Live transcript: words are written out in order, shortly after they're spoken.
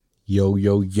Yo,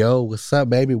 yo, yo. What's up,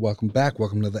 baby? Welcome back.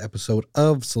 Welcome to the episode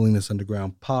of Salinas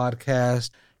Underground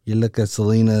Podcast. You look at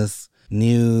Salinas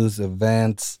news,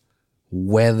 events,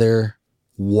 weather,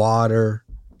 water,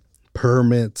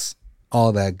 permits,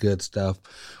 all that good stuff.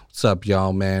 What's up,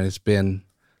 y'all, man? It's been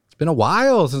a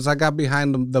while since I got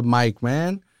behind the mic,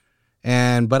 man.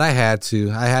 But I had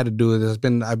to do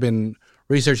it. I've been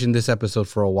researching this episode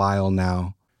for a while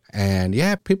now. And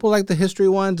yeah, people like the history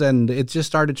ones, and it just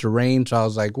started to rain. So I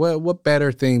was like, what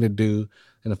better thing to do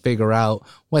than to figure out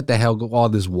what the hell all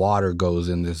this water goes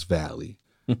in this valley?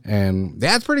 And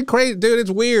that's pretty crazy, dude.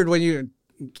 It's weird when you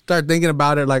start thinking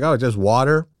about it like, oh, just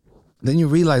water. Then you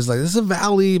realize, like, this is a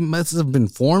valley must have been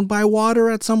formed by water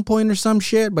at some point or some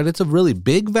shit, but it's a really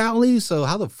big valley. So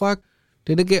how the fuck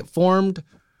did it get formed?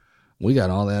 We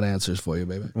got all that answers for you,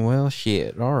 baby. Well,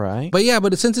 shit. All right. But yeah,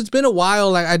 since it's been a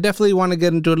while, like, I definitely want to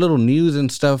get into a little news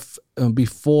and stuff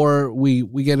before we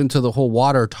get into the whole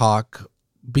water talk,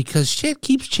 because shit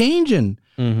keeps changing.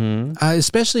 Mm-hmm.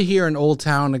 Especially here in Old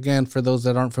Town. Again, for those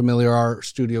that aren't familiar, our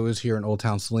studio is here in Old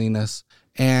Town Salinas.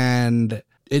 And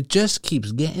it just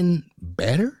keeps getting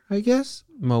better, I guess.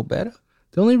 Mo better.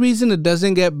 The only reason it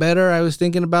doesn't get better, I was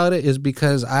thinking about it, is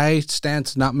because I stand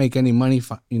to not make any money,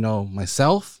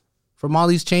 myself from all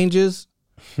these changes,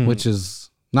 which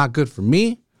is not good for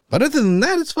me. But other than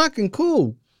that, it's fucking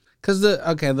cool. Because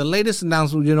the latest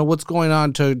announcement, what's going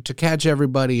on to catch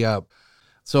everybody up.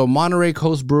 So Monterey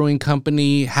Coast Brewing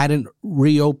Company hadn't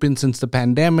reopened since the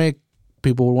pandemic.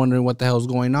 People were wondering what the hell's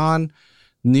going on.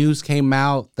 News came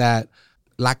out that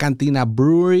La Cantina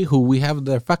Brewery, who we have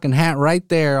their fucking hat right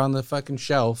there on the fucking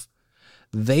shelf,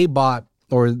 they bought,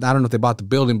 or I don't know if they bought the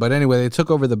building, but anyway, they took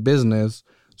over the business.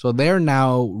 So they're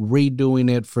now redoing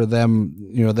it for them,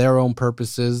 their own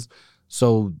purposes.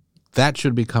 So that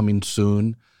should be coming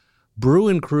soon. Brew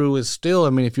and Crew is still,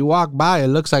 if you walk by, it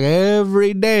looks like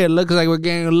every day, it looks like we're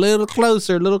getting a little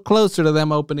closer to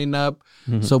them opening up.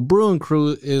 Mm-hmm. So Brew and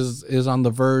Crew is on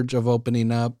the verge of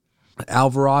opening up.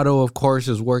 Alvarado, of course,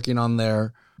 is working on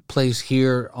their place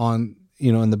here on,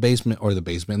 in the basement,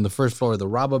 in the first floor of the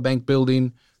Rabobank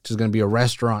building, which is going to be a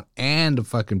restaurant and a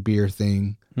fucking beer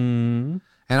thing. Mm-hmm.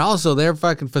 And also, their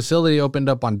fucking facility opened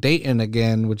up on Dayton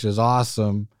again, which is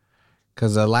awesome.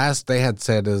 Because the last they had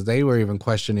said is they were even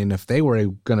questioning if they were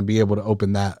going to be able to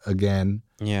open that again.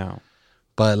 Yeah.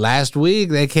 But last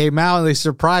week, they came out and they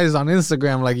surprised on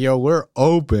Instagram, like, yo, we're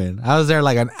open. I was there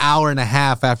like an hour and a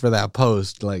half after that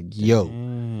post. Like, yo,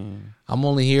 I'm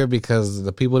only here because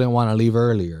the people didn't want to leave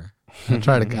earlier. I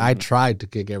tried to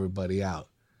kick everybody out.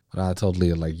 But I told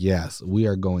Leah, like, yes, we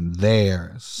are going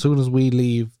there. As soon as we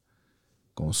leave,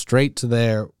 going straight to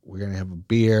there. We're going to have a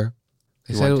beer.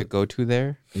 You want to go to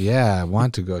there? Yeah, I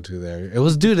want to go to there. It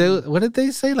was, dude, what did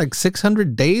they say? Like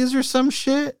 600 days or some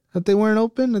shit that they weren't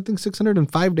open? I think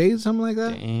 605 days, something like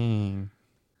that. Dang.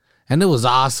 And it was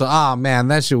awesome. Oh, man,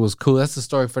 that shit was cool. That's the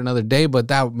story for another day. But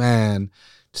that, man,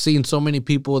 seeing so many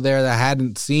people there that I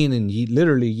hadn't seen in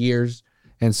literally years,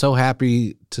 and so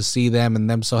happy to see them and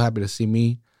them so happy to see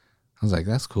me. I was like,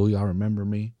 that's cool. Y'all remember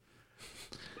me.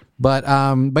 But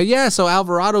yeah, so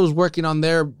Alvarado's working on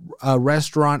their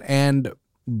restaurant and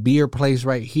beer place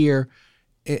right here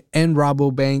in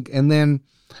Rabobank. And then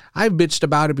I bitched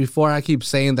about it before. I keep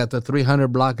saying that the 300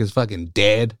 block is fucking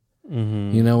dead.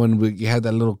 Mm-hmm. When you had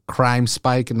that little crime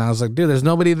spike. And I was like, dude, there's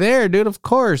nobody there, dude, of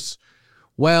course.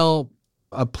 Well,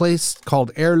 a place called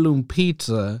Heirloom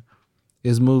Pizza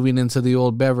is moving into the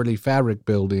old Beverly Fabric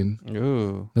building.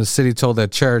 Ooh. The city told the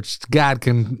church, God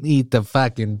can eat the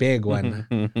fucking big one.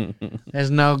 There's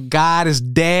no God is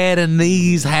dead in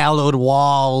these hallowed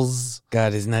walls.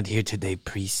 God is not here today,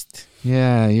 priest.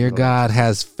 Yeah, your God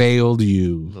has failed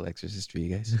you. Little exorcist for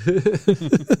you guys.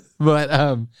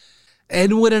 But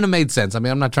it wouldn't have made sense. I'm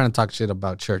not trying to talk shit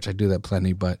about church. I do that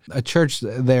plenty. But a church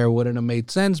there wouldn't have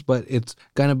made sense. But it's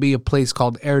going to be a place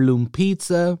called Heirloom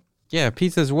Pizza. Yeah,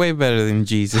 pizza's way better than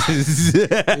Jesus.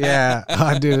 Yeah.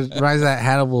 Oh, dude, reminds that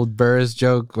Hannibal Buress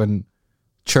joke when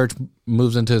Church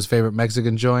moves into his favorite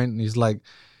Mexican joint. And he's like,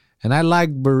 and I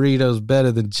like burritos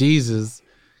better than Jesus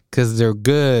because they're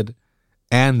good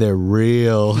and they're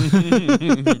real.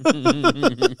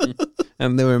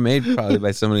 And they were made probably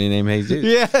by somebody named Jesus.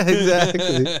 Yeah,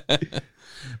 exactly.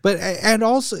 But, and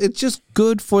also, it's just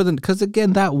good for them because,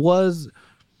 again, that was...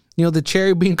 the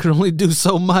cherry bean can only do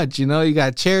so much. You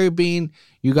got cherry bean,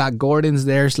 you got Gordon's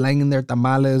there slanging their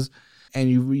tamales, and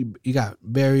you got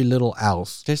very little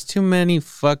else. There's too many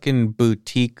fucking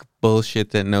boutique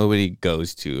bullshit that nobody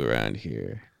goes to around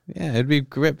here. Yeah, it'd be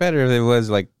better if there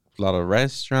was like a lot of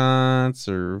restaurants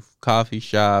or coffee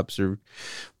shops or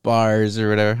bars or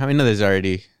whatever. I mean, there's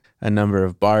already a number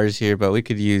of bars here, but we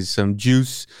could use some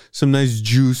nice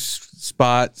juice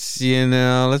spots,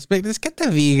 let's get the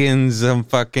vegans some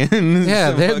fucking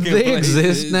they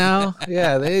exist now.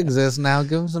 Yeah, they exist now.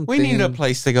 Give them some we need a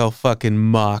place to go fucking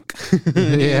mock.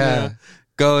 Yeah.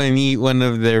 Go and eat one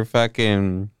of their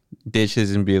fucking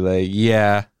dishes and be like,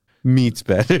 yeah, meat's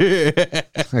better.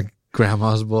 Like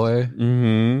grandma's boy.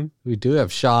 Mm-hmm. We do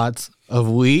have shots of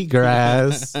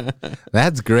wheatgrass.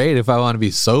 That's great if I want to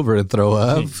be sober and throw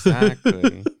up.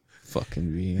 Exactly.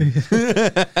 Fucking vegan.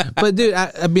 But dude,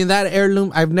 I mean that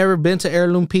Heirloom, I've never been to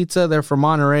Heirloom Pizza. They're from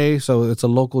Monterey, so it's a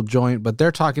local joint, but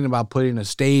they're talking about putting a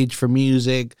stage for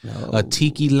music, a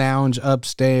tiki lounge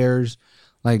upstairs.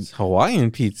 Like it's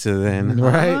Hawaiian pizza then.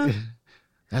 Right?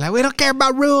 They're like, we don't care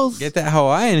about rules. Get that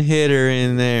Hawaiian hitter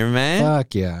in there, man.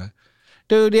 Fuck yeah.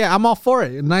 Dude, yeah, I'm all for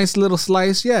it. A nice little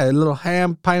slice, yeah. A little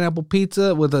ham pineapple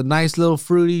pizza with a nice little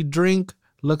fruity drink.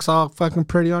 Looks all fucking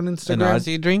pretty on Instagram. An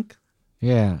Aussie drink?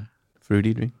 Yeah.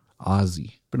 Fruity drink?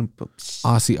 Aussie.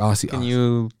 Aussie. Aussie.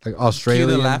 You like Australian?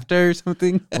 Cue the laughter or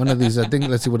something? One of these, I think.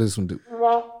 Let's see what this one do.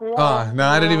 Oh, no,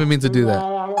 I didn't even mean to do that.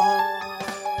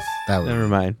 Never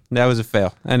mind. That was a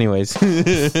fail. Anyways.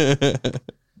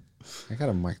 I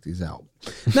gotta mark these out.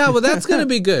 No, but that's gonna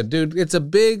be good, dude. It's a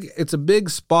big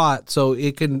spot, so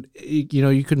it can,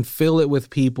 you can fill it with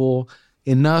people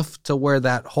enough to where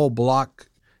that whole block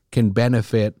can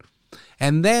benefit.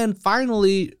 And then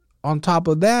finally, on top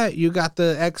of that, you got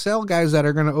the XL guys that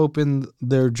are gonna open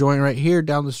their joint right here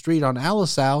down the street on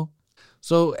Alisal.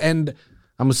 So, and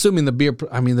I'm assuming the beer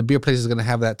place is gonna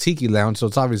have that tiki lounge, so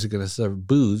it's obviously gonna serve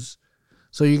booze.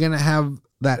 So you're gonna have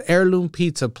that Heirloom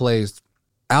Pizza place,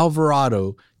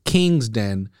 Alvarado, King's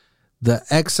Den, the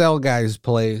XL Guys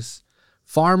place,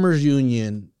 Farmers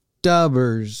Union,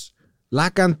 Dubbers, La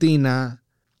Cantina,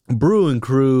 Brew and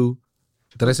Crew.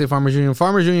 Did I say Farmers Union?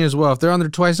 Farmers Union as well. If they're on there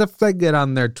twice, if they get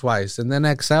on there twice. And then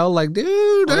XL, like,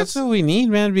 dude, that's what we need,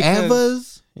 man. Because,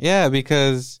 Eva's. Yeah,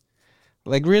 because,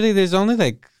 like, really, there's only,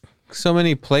 like, so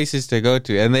many places to go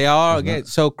to. And they all get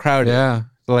so crowded. Yeah.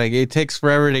 Like, it takes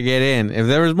forever to get in. If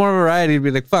there was more variety, it'd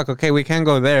be like, fuck, okay, we can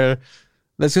go there.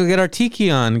 Let's go get our tiki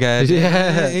on, guys.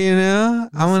 Yeah.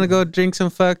 I want to go drink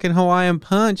some fucking Hawaiian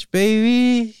punch,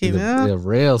 baby. The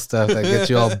real stuff that gets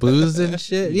you all boozed and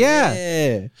shit.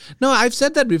 Yeah. No, I've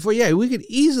said that before. Yeah, we could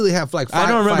easily have like five.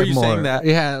 I don't remember you saying that.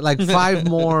 Yeah, like 5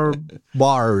 more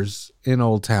bars in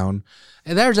Old Town.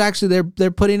 And there's actually, they're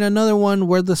putting another one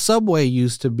where the Subway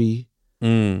used to be.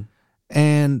 Mm.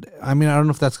 And I mean, I don't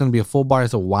know if that's going to be a full bar.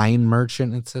 It's a wine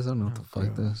merchant. It says, I don't know what the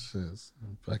fuck this is.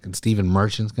 Fucking Stephen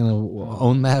Merchant's going to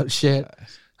own that shit.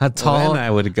 A tall, I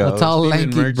would go. A tall, Stephen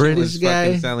lanky Merchant British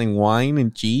guy selling wine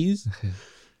and cheese.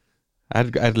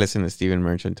 I'd listen to Stephen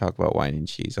Merchant talk about wine and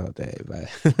cheese all day.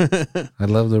 But I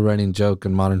love the running joke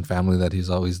in Modern Family that he's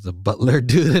always the butler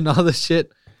dude and all the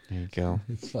shit. There you go.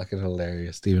 It's fucking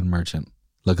hilarious. Stephen Merchant.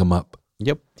 Look him up.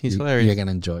 Yep, he's hilarious. You're going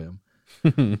to enjoy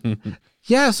him.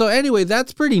 Yeah, so anyway,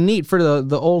 that's pretty neat for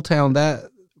the Old Town. That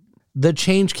the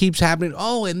change keeps happening.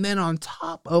 Oh, and then on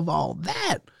top of all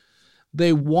that,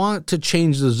 they want to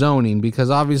change the zoning because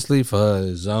obviously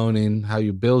for zoning, how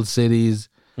you build cities,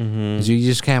 is you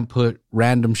just can't put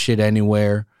random shit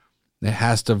anywhere. It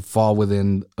has to fall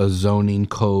within a zoning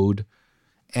code.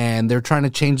 And they're trying to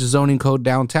change the zoning code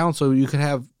downtown so you could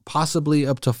have possibly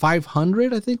up to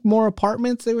 500, I think, more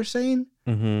apartments, they were saying.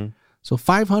 Mm-hmm. So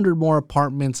 500 more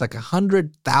apartments, like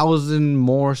 100,000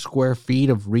 more square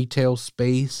feet of retail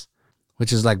space,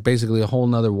 which is like basically a whole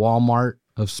nother Walmart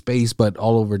of space, but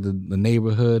all over the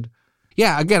neighborhood.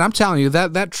 Yeah, again, I'm telling you,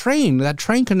 that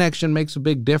train connection makes a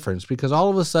big difference because all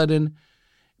of a sudden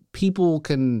people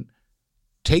can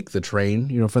take the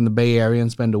train, from the Bay Area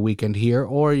and spend a weekend here,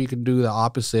 or you can do the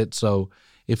opposite. So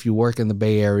if you work in the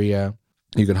Bay Area,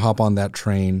 you can hop on that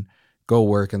train, go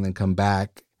work, and then come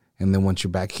back. And then once you're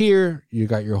back here, you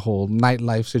got your whole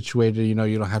nightlife situated. You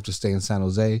don't have to stay in San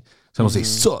Jose. San Jose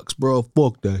sucks, bro.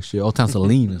 Fuck that shit. Old Town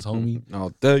Salinas, homie. All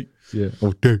day. Yeah.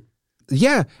 All day.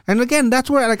 Yeah. And again,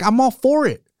 that's where I'm all for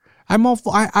it.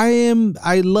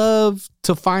 I love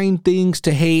to find things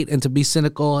to hate and to be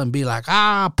cynical and be like,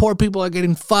 poor people are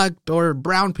getting fucked or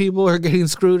brown people are getting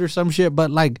screwed or some shit. But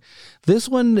like this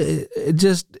one, it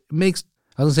just makes,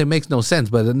 I was gonna say it makes no sense,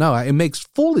 but no, it makes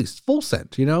full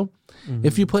sense,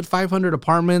 If you put 500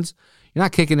 apartments, you're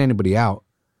not kicking anybody out.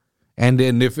 And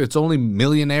then if it's only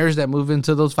millionaires that move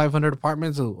into those 500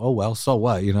 apartments, oh well, so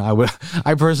what?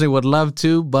 I personally would love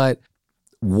to, but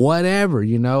whatever,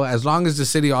 as long as the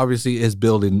city obviously is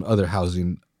building other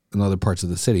housing in other parts of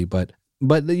the city. But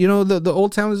the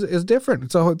Old Town is different.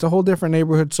 It's a whole different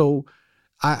neighborhood. So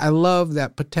I love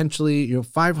that potentially,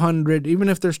 500, even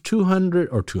if there's 200,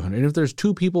 if there's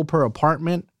 2 people per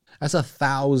apartment, that's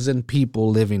 1,000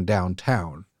 people living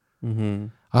downtown.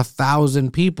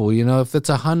 1,000 people, if it's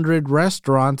 100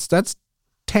 restaurants, that's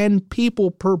 10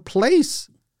 people per place.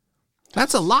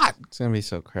 That's a lot. It's going to be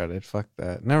so crowded. Fuck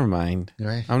that. Never mind.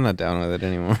 Right. I'm not down with it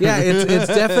anymore. Yeah, it's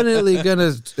definitely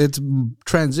it's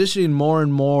transitioning more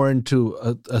and more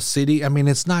into a city. I mean,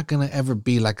 it's not going to ever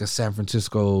be like a San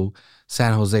Francisco,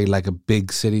 San Jose, like a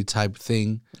big city type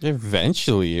thing.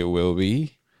 Eventually it will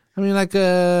be. I mean, like what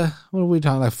are we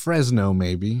talking, like Fresno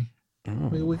maybe.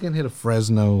 We can hit a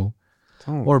Fresno.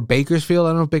 Or Bakersfield.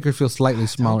 I don't know if Bakersfield's slightly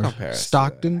smaller.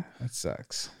 Stockton. That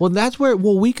sucks. Well, that's where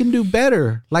we can do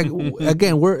better. Like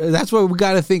again, that's where we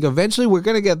got to think. Eventually, we're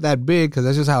gonna get that big because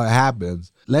that's just how it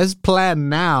happens. Let's plan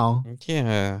now.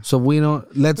 Yeah. So we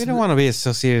don't. We don't want to be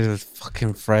associated with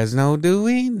fucking Fresno, do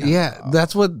we? No. Yeah,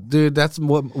 that's what, dude. That's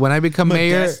what when I become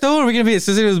mayor. Are we gonna be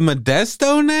associated with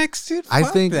Modesto next, dude? I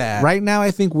think that. Right now, I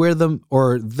think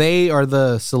they are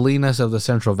the Salinas of the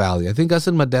Central Valley. I think us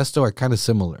and Modesto are kind of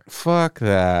similar. Fuck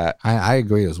that. I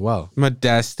agree as well.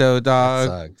 Modesto, dog.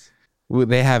 That sucks.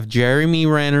 They have Jeremy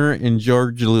Renner and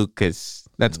George Lucas.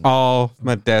 That's all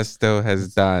Modesto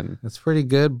has done. That's pretty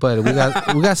good, but we got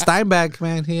Steinbeck,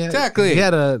 man. Exactly.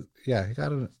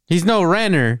 He's no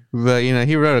Renner, but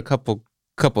he wrote a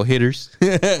couple hitters.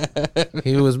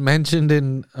 He was mentioned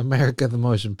in America the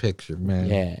Motion Picture, man.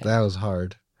 Yeah. That was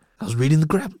hard. I was reading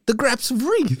the Graps of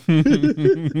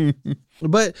Wreath.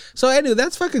 But so anyway,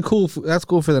 that's fucking cool. That's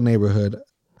cool for the neighborhood.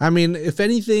 I mean, if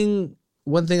anything,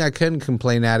 one thing I can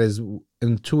complain at is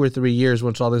in 2 or 3 years,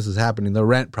 once all this is happening, the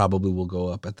rent probably will go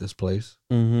up at this place.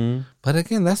 Mm-hmm. But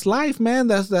again, that's life, man.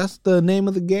 That's the name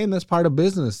of the game. That's part of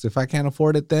business. If I can't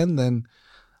afford it then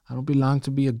I don't belong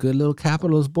to be a good little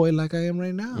capitalist boy like I am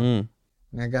right now.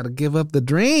 I got to give up the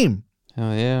dream.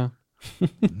 Hell yeah.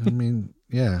 I mean,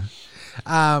 yeah.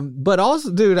 But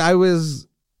also, dude,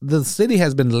 the city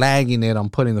has been lagging it on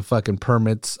putting the fucking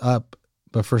permits up.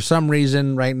 But for some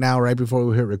reason, right now, right before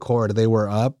we hit record, they were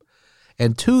up.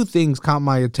 And 2 things caught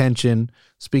my attention.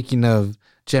 Speaking of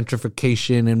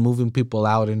gentrification and moving people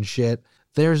out and shit,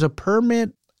 there's a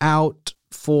permit out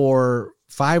for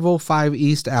 505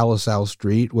 East Alisal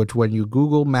Street, which when you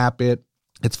Google map it,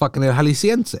 it's fucking El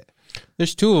Jalisciense.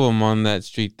 There's 2 of them on that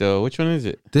street, though. Which one is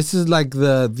it? This is like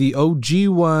the OG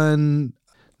one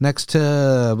next to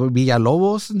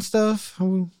Villalobos and stuff.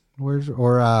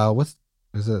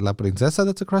 Is it La Princesa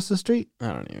that's across the street? I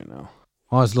don't even know.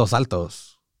 Oh, it's Los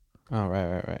Altos. Oh,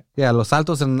 right. Yeah, Los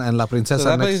Altos and La Princesa. So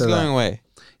that place is going away.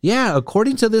 Yeah,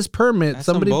 according to this permit, That's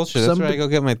some bullshit. That's where I go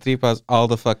get my tripas all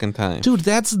the fucking time. Dude,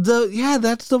 that's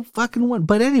the fucking one.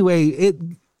 But anyway,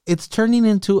 it's turning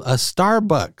into a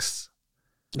Starbucks.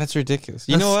 That's ridiculous.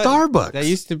 You know what? Starbucks. That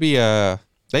used to be a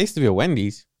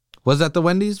Wendy's. Was that the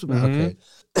Wendy's? Mm-hmm. Okay.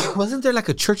 Wasn't there like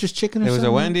a Church's Chicken or something? It was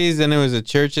a Wendy's, then it was a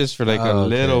Church's for like a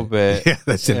little bit. Yeah,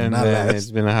 that's it. And then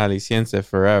it's been a Jalisciense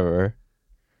forever.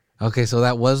 Okay, so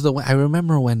that was the one. I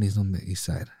remember Wendy's on the east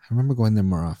side. I remember going there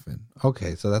more often.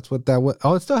 Okay, so that's what that was.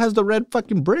 Oh, it still has the red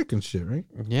fucking brick and shit, right?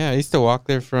 Yeah, I used to walk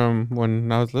there from when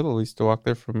I was little. I used to walk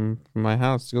there from my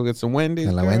house to go get some Wendy's.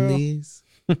 And Wendy's.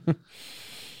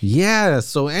 Yeah,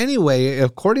 so anyway,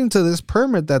 according to this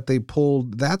permit that they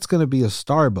pulled, that's going to be a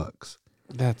Starbucks.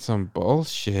 That's some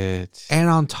bullshit. And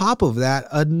on top of that,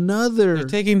 another... They're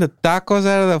taking the tacos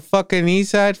out of the fucking east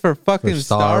side for fucking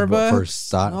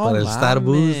Starbucks? But el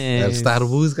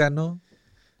Starbucks ganó.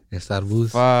 El Starbucks.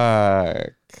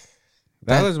 Fuck.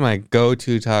 That was my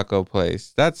go-to taco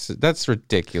place. That's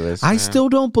ridiculous. I still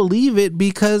don't believe it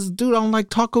because, dude, on like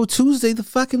Taco Tuesday, the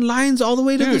fucking line's all the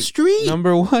way to the street.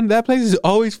 Number one, that place is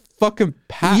always fucking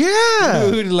packed. Yeah.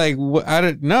 Dude, like, I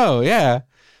don't know. Yeah.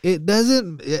 It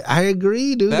doesn't. I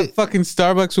agree, dude. That fucking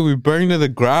Starbucks will be burned to the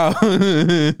ground.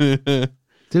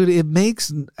 Dude,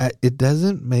 it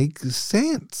doesn't make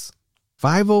sense.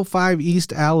 505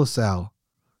 East Alisal.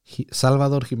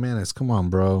 Salvador Jimenez. Come on,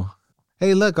 bro.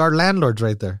 Hey, look, our landlord's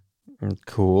right there.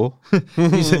 Cool.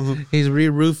 he's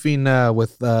re-roofing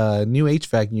with a new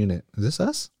HVAC unit. Is this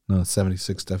us? No, it's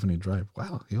 76 Stephanie Drive.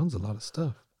 Wow, he owns a lot of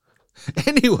stuff.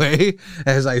 Anyway,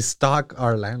 as I stalk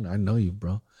our landlord, I know you,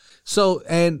 bro. So,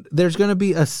 and there's going to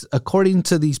be, according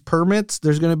to these permits,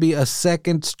 there's going to be a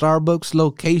second Starbucks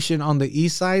location on the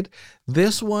east side.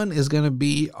 This one is going to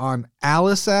be on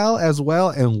Alisal as well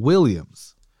and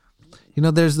Williams. You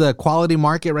know, there's the Quality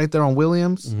Market right there on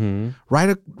Williams. Mm-hmm.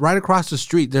 Right across the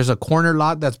street, there's a corner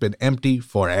lot that's been empty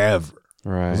forever.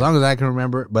 Right. As long as I can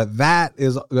remember. But that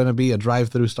is going to be a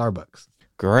drive-through Starbucks.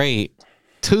 Great.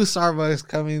 2 Starbucks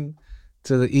coming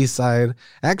to the east side.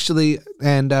 Actually,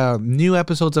 and new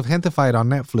episodes of Gentefied on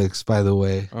Netflix, by the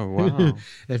way. Oh, wow.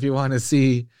 If you want to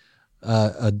see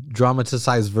a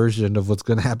dramatized version of what's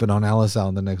going to happen on Alisal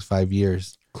in the next 5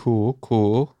 years.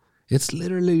 Cool. It's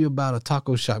literally about a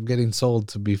taco shop getting sold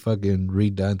to be fucking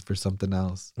redone for something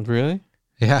else. Really?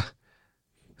 Yeah.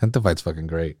 Gentefied's fucking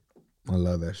great. I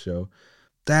love that show.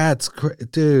 That's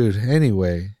great. Dude,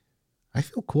 anyway. I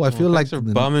feel cool. I feel like they're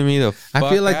bumming me the fuck I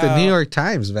feel like the out. New York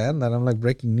Times, man, that I'm like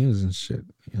breaking news and shit.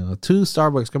 2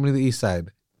 Starbucks coming to the east side.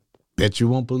 Bet you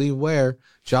won't believe where.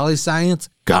 Jolly Science,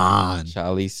 gone.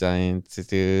 Jolly Science,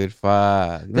 dude.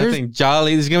 Fuck. Nothing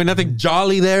jolly. There's gonna be nothing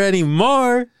jolly there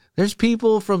anymore. There's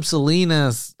people from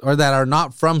Salinas or that are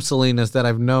not from Salinas that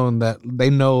I've known that they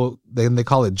know they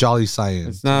call it Jolly Science.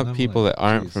 It's not people like, that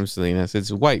aren't geez. from Salinas.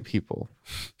 It's white people.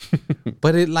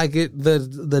 But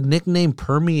the nickname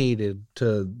permeated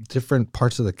to different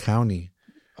parts of the county.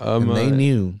 And they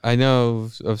knew. I know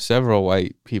of several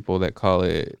white people that call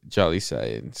it Jolly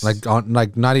Science. Like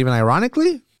not even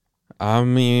ironically? I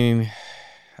mean,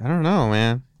 I don't know,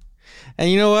 man. And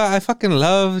you know what? I fucking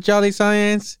love Jolly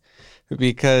Science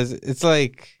because it's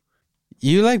like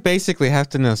you like basically have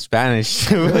to know Spanish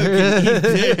to fucking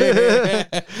eat there.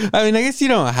 I mean, I guess you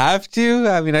don't have to.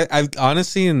 I mean, I've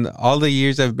honestly, in all the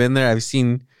years I've been there, I've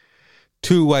seen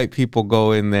 2 white people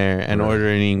go in there and order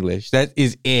in English. That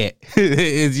is it.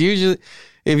 It's usually,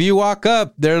 if you walk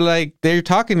up, they're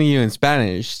talking to you in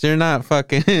Spanish. They're not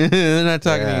fucking, they're not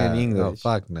talking to you in English. No,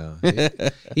 fuck no.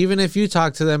 Even if you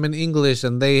talk to them in English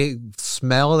and they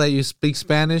smell that you speak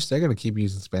Spanish, they're going to keep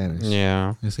using Spanish.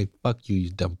 Yeah. They say, fuck you,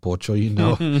 you dumb pocho. You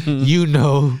know. You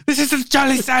know. This is a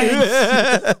Jolly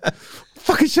Science.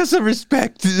 Fucking show some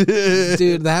respect.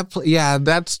 Dude,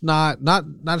 that's not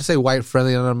to say white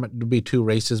friendly, I don't want to be too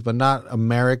racist, but not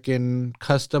American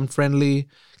custom friendly.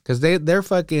 Because their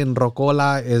fucking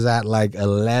Rocola is at like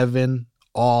 11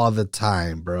 all the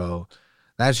time, bro.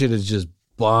 That shit is just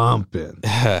bumping.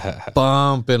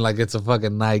 Bumping like it's a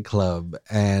fucking nightclub.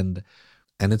 And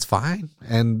it's fine.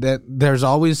 And there's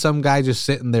always some guy just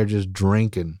sitting there just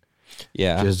drinking.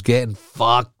 Yeah. Just getting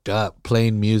fucked up,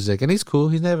 playing music. And he's cool.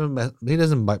 He doesn't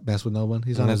mess with no one.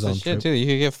 He's on his own trip. Too. You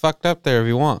can get fucked up there if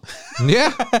you want.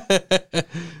 Yeah.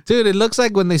 Dude, it looks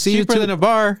like when they see cheaper you than a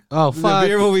bar. Oh, fuck. The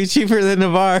beer will be cheaper than a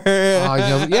bar.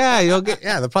 You'll get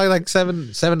they're probably like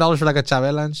 $7 for like a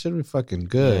Chabela and shit. Be fucking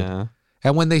good. Yeah.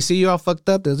 And when they see you all fucked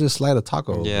up, they'll just slide a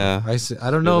taco over. Yeah.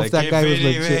 I don't know if that guy was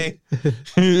legit.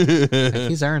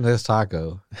 He's earned this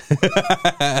taco.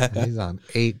 He's on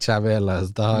 8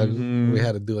 Chabelas, dog. We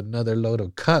had to do another load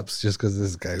of cups just because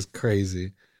this guy's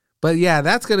crazy. But yeah,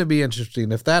 that's going to be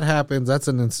interesting. If that happens, that's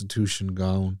an institution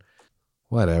gone.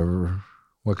 Whatever.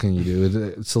 What can you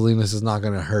do? Salinas is not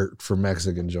going to hurt for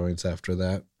Mexican joints after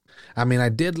that. I mean, I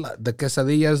did the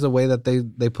quesadillas, the way that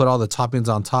they put all the toppings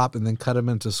on top and then cut them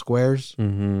into squares.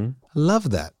 Mm-hmm. I love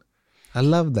that.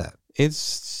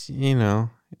 It's,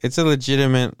 it's a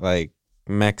legitimate, like,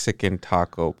 Mexican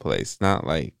taco place, not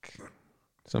like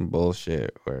some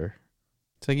bullshit where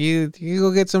it's like you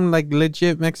go get some, like,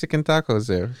 legit Mexican tacos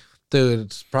there. Dude,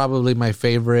 it's probably my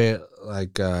favorite,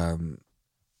 like,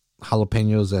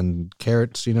 jalapenos and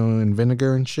carrots, in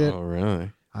vinegar and shit. Oh,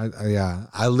 really?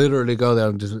 I literally go there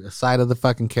and just a side of the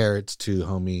fucking carrots too,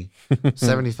 homie.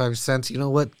 75 cents. You know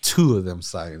what? 2 of them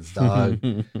sides, dog.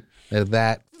 They're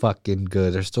that fucking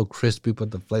good. They're still crispy,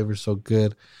 but the flavor's so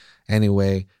good.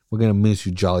 Anyway, we're gonna miss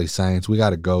you, Jolly Science. We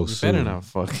gotta go soon. Better not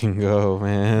fucking go,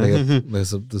 man.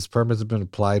 This permits have been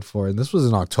applied for, and this was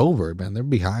in October, man. They're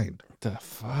behind. What the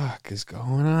fuck is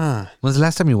going on? When's the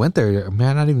last time you went there?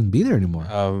 May not even be there anymore.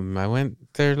 I went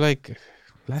there like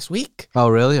last week. Oh,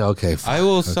 really? Okay. I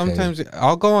will sometimes.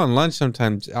 I'll go on lunch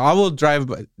sometimes. I will drive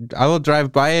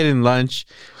by it in lunch.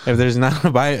 If there's not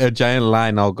a giant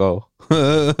line, I'll go.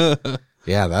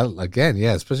 Yeah, that again.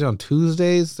 Yeah, especially on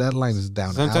Tuesdays, that line is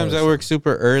down. Sometimes I work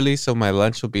super early, so my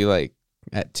lunch will be like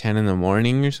at 10 in the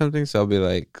morning or something. So I'll be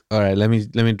like, all right, let me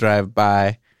drive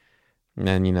by, and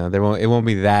then it won't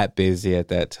be that busy at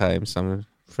that time. So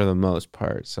for the most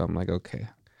part, so I'm like, okay.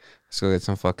 Let's go get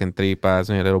some fucking tripas,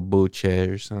 maybe a little buche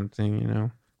or something,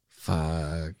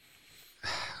 Fuck.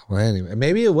 Well, anyway,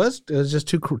 maybe it was just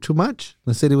too much.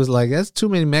 The city was like, that's too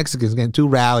many Mexicans getting too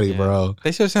rowdy, bro.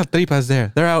 They still sell tripas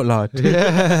there. They're outlawed.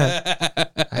 Yeah.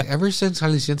 Ever since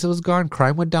Jalisciense was gone,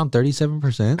 crime went down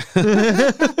 37%.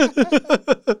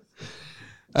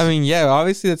 I mean, yeah,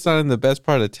 obviously that's not in the best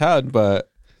part of town, but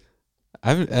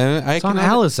it's on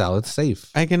Alisal. It's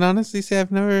safe. I can honestly say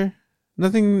I've never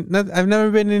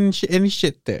been in any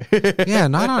shit there. Yeah,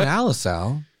 not on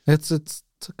Alisal. It's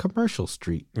a commercial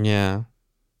street. Yeah.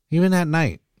 Even at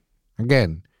night.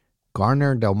 Again,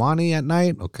 Garner Del Monte at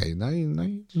night. Okay, now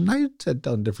you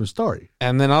tell a different story.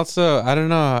 And then also, I don't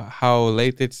know how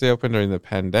late they'd stay open during the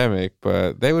pandemic,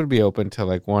 but they would be open till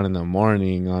like 1 a.m.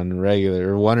 on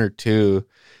regular, or 1 or 2.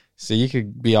 So you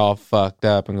could be all fucked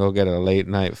up and go get a late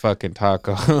night fucking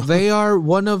taco. They are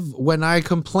one of, when I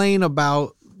complain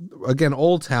about, again,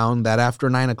 Old Town, that after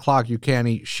 9 o'clock you can't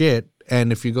eat shit.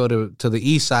 And if you go to the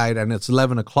east side and it's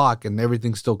 11 o'clock and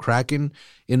everything's still cracking,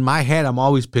 in my head, I'm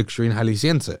always picturing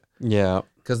Jalisciense. Yeah.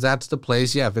 Because that's the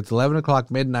place. Yeah, if it's 11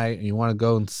 o'clock midnight and you want to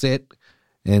go and sit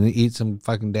and eat some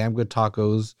fucking damn good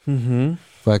tacos,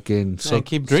 fucking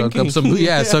keep drinking.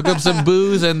 Soak up some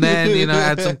booze and then,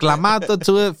 add some clamato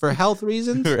to it for health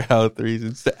reasons. For health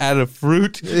reasons. To add a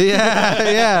fruit.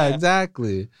 Yeah,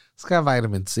 exactly. It's got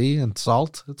vitamin C and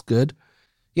salt. It's good.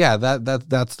 Yeah,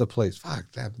 that's the place.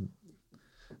 Fuck, that.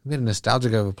 I'm getting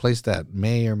nostalgic of a place that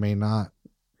may or may not.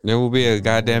 It will be a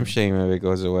goddamn shame if it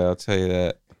goes away. I'll tell you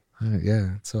that.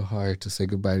 Yeah, it's so hard to say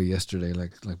goodbye to yesterday,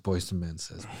 like Boyz II Men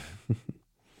says. Man.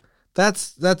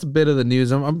 That's a bit of the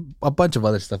news. A bunch of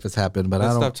other stuff has happened, but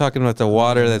Let's stop talking about the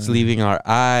water that's leaving our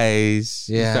eyes.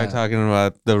 Yeah. Start talking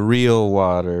about the real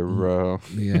water, bro.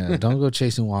 Yeah, don't go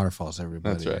chasing waterfalls,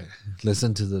 everybody. That's right.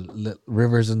 Listen to the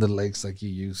rivers and the lakes like you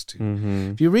used to.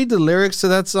 Mm-hmm. If you read the lyrics to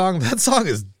that song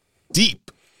is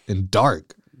deep and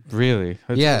dark. Really?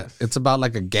 It's about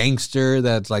like a gangster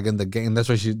that's like in the gang. That's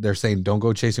why they're saying don't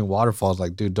go chasing waterfalls.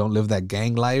 Like, dude, don't live that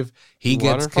gang life. He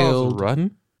gets killed.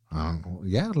 Run?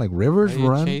 Yeah, like rivers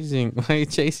run. Why are you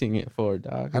chasing it for,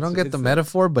 dog? I don't get the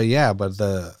metaphor, but yeah, but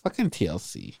the fucking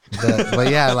TLC. But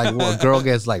yeah, like a girl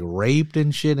gets like raped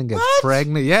and shit and gets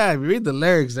pregnant. Yeah, if you read the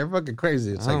lyrics, they're fucking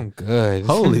crazy. It's like, good.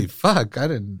 Holy fuck, I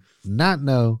did not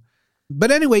know.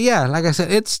 But anyway, yeah, like I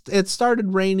said, it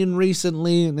started raining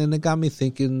recently, and then it got me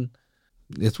thinking.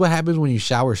 It's what happens when you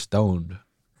shower stoned.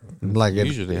 Like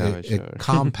usually how I shower. It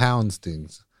compounds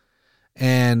things.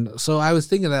 And so I was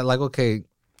thinking that, like, okay,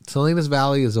 Salinas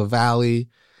Valley is a valley,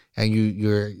 and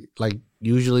you're like,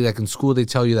 usually like in school they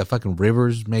tell you that fucking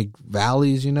rivers make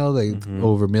valleys, they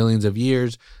over millions of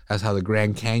years. That's how the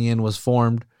Grand Canyon was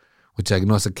formed, which I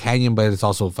know it's a canyon, but it's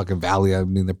also a fucking valley. I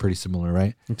mean, they're pretty similar,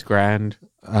 right? It's grand.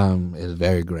 It's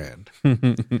very grand.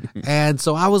 And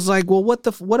so I was like, well,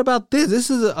 what about this? This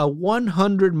is a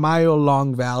 100-mile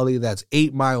long valley that's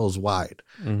 8 miles wide.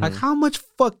 Like, how much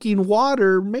fucking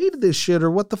water made this shit,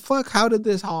 or what the fuck? How did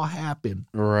this all happen?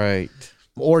 Right.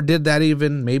 Or did that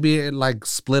even, maybe it like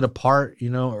split apart,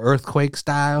 earthquake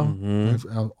style? I've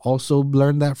also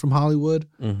learned that from Hollywood.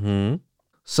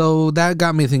 So that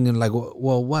got me thinking, like,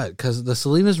 well, what? Because the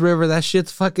Salinas River, that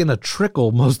shit's fucking a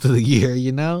trickle most of the year,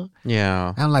 Yeah.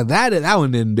 And I'm like, that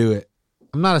one didn't do it.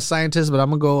 I'm not a scientist, but I'm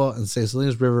going to go and say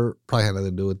Salinas River probably had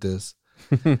nothing to do with this.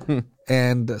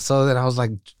 And so then I was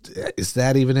like, is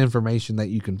that even information that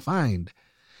you can find?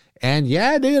 And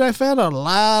yeah, dude, I found a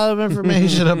lot of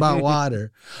information about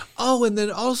water. Oh, and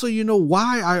then also,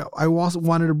 why I also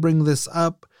wanted to bring this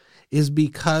up is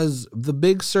because the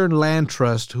Big Sur Land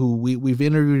Trust, who we've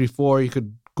interviewed before, you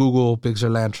could Google Big Sur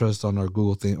Land Trust on our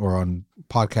Google thing or on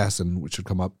podcasts, and it should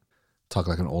come up. Talk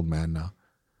like an old man now.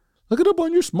 Look it up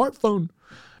on your smartphone.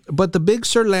 But the Big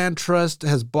Sur Land Trust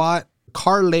has bought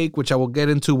Carr Lake, which I will get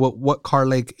into what Carr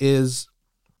Lake is,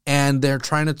 and they're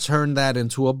trying to turn that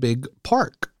into a big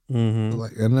park.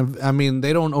 And I mean,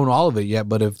 they don't own all of it yet,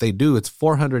 but if they do, it's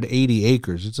 480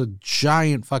 acres. It's a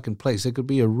giant fucking place. It could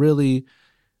be a really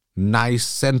nice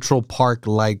Central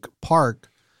Park-like park.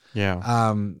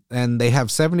 Yeah. And they have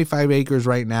 75 acres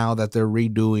right now that they're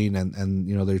redoing,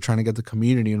 and they're trying to get the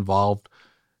community involved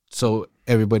so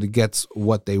everybody gets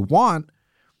what they want.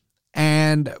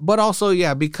 But also,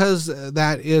 yeah, because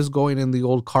that is going in the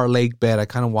old Carr Lake bed, I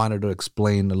kind of wanted to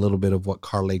explain a little bit of what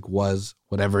Carr Lake was,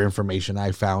 whatever information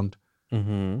I found.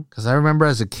 Because I remember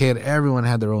as a kid, everyone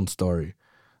had their own story.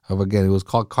 Again, it was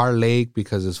called Carr Lake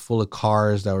because it's full of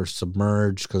cars that were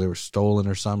submerged because they were stolen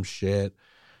or some shit.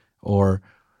 Or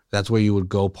that's where you would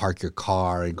go park your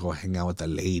car and go hang out with the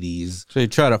ladies. So you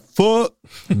try to fuck.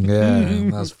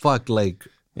 Yeah, that's fuck lake.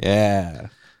 Yeah.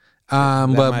 But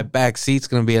my back seat's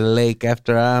gonna be a lake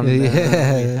after I'm done.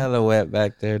 Hella wet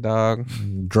back there, dog.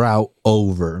 Drought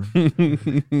over.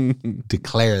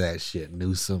 Declare that shit,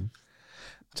 Newsom.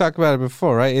 Talked about it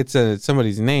before, right? It's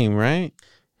somebody's name, right?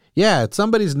 Yeah, it's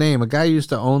somebody's name. A guy used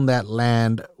to own that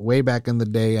land way back in the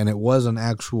day, and it was an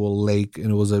actual lake,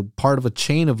 and it was a part of a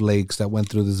chain of lakes that went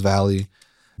through this valley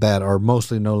that are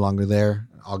mostly no longer there.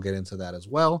 I'll get into that as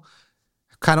well.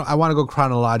 I want to go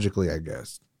chronologically, I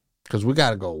guess, because we got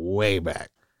to go way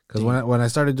back. Because when I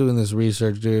started doing this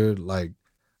research, dude, like,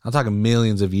 I'm talking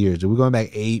millions of years. Dude, we're going back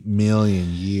 8 million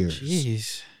years.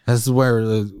 Jeez. This is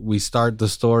where we start the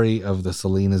story of the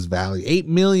Salinas Valley. 8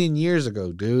 million years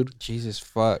ago, dude. Jesus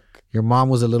fuck. Your mom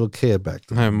was a little kid back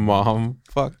then. My mom.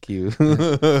 Fuck you.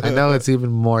 I know it's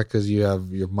even more because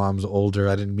your mom's older.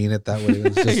 I didn't mean it that way.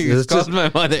 It was just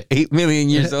my mother 8 million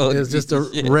years old. It was just a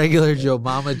regular Joe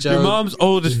Mama joke. Your mom's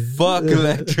old as fuck,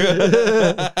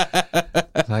 Electra.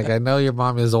 Like, I know your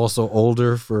mom is also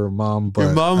older for mom, but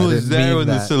Your mom I was didn't there mean when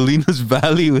the that. Salinas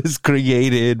Valley was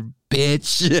created,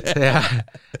 bitch. Yeah,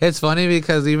 it's funny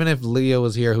because even if Leah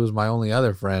was here, who's my only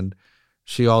other friend,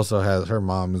 she also has her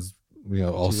mom is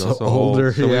also older.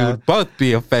 Old, so we yeah, would both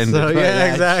be offended. so by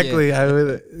yeah, that exactly.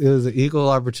 shit. It was an equal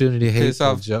opportunity hate Piss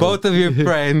off both of your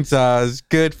friends.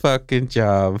 Good fucking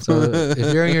job. So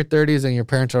if you're in your 30s and your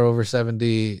parents are over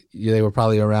 70, they were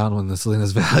probably around when the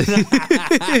Salinas Valley.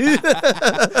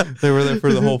 They were there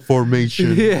for the whole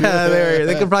formation. Yeah,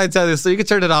 they can probably tell this. So you can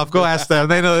turn it off. Go ask them.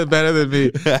 They know it better than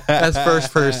me. That's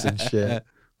first person shit.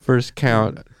 First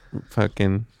count,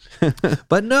 fucking.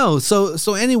 But no.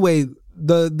 So anyway,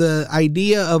 the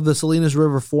idea of the Salinas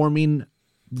River forming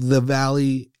the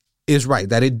valley is right.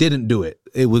 That it didn't do it.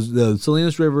 It was the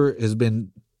Salinas River has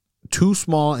been too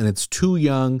small and it's too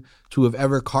young to have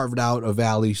ever carved out a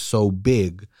valley so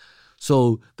big.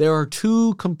 So there are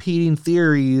two competing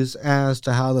theories as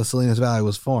to how the Salinas Valley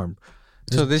was formed.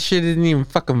 So this shit didn't even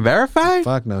fucking verify?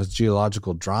 Fuck no, it's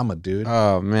geological drama, dude.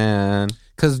 Oh, man.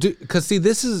 Cause see,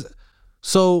 this is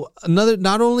so another.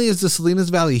 Not only is the Salinas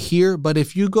Valley here, but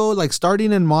if you go like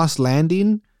starting in Moss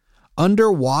Landing,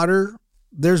 underwater,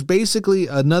 there's basically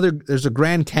there's a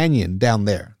Grand Canyon down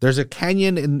there. There's a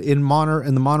canyon in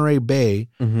the Monterey Bay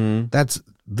that's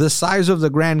the size of the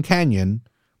Grand Canyon,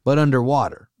 but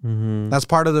underwater. That's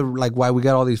part of the like why we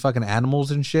got all these fucking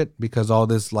animals and shit, because all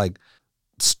this like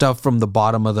stuff from the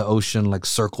bottom of the ocean like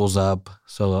circles up.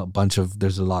 So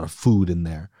there's a lot of food in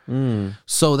there.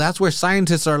 So that's where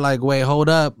scientists are like, wait, hold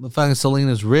up. The fucking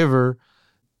Salinas River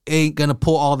ain't gonna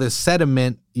pull all this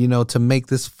sediment, to make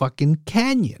this fucking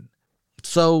canyon.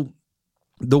 So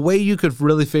the way you could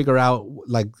really figure out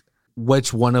like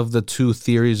which one of the two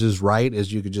theories is right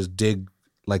is you could just dig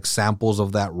like samples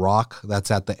of that rock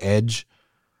that's at the edge.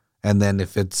 And then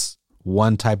if it's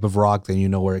one type of rock, then you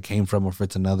know where it came from. Or if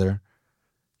it's another,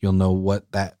 you'll know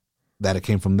what that it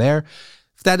came from there.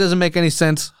 If that doesn't make any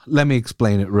sense, let me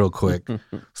explain it real quick.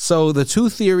 So the two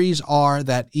theories are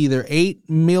that either 8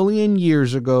 million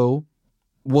years ago,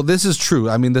 well, this is true.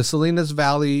 I mean, the Salinas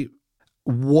Valley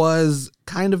was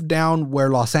kind of down where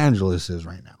Los Angeles is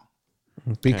right now.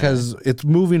 Because it's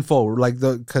moving forward, like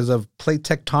because of plate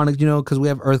tectonic, because we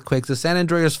have earthquakes. The San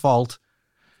Andreas Fault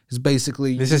is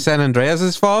basically This is San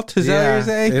Andreas' fault? Is that what you're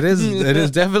saying? It is. It is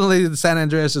definitely the San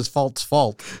Andreas' fault.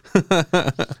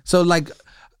 So like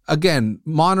again,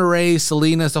 Monterey,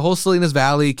 Salinas, the whole Salinas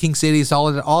Valley, King City,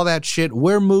 all that shit.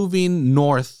 We're moving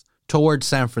north towards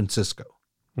San Francisco.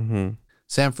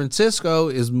 San Francisco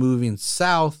is moving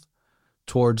south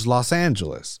towards Los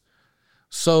Angeles.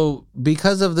 So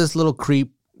because of this little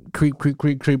creep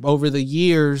over the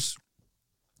years,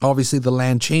 obviously the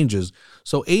land changes.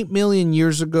 So 8 million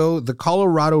years ago, the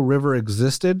Colorado River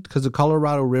existed because the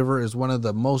Colorado River is one of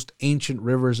the most ancient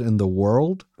rivers in the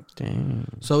world. Dang.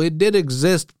 So it did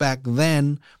exist back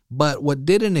then, but what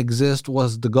didn't exist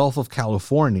was the Gulf of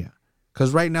California.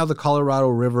 Because right now the Colorado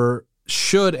River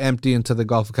should empty into the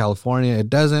Gulf of California. It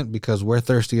doesn't because we're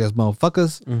thirsty as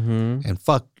motherfuckers and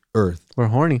fuck Earth. We're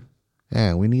horny.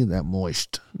 Yeah, we need that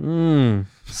moist.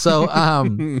 So,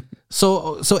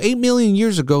 so 8 million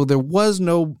years ago, there was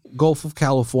no Gulf of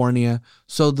California.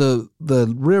 So the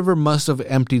river must have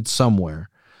emptied somewhere.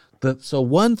 So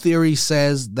one theory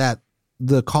says that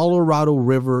the Colorado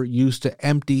River used to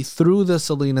empty through the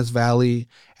Salinas Valley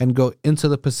and go into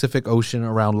the Pacific Ocean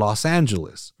around Los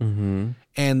Angeles.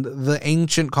 And the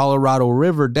ancient Colorado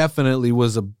River definitely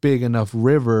was a big enough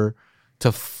river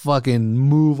to fucking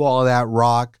move all that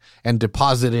rock and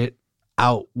deposit it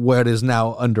out where it is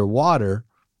now underwater.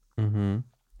 And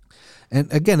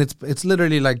again, it's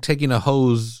literally like taking a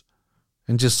hose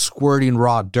and just squirting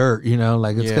raw dirt,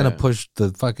 like it's going to push the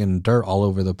fucking dirt all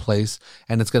over the place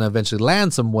and it's going to eventually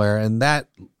land somewhere. And that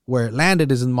where it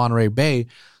landed is in Monterey Bay.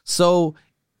 So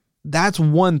that's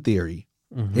one theory.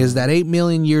 Is that 8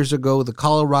 million years ago, the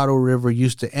Colorado River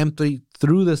used to empty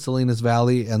through the Salinas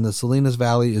Valley, and the Salinas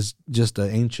Valley is just an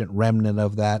ancient remnant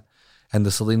of that, and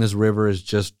the Salinas River is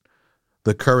just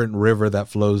the current river that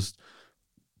flows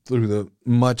through the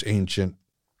much ancient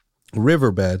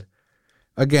riverbed.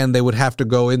 Again, they would have to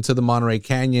go into the Monterey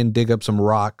Canyon, dig up some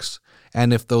rocks,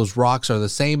 and if those rocks are the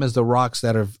same as the rocks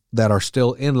that are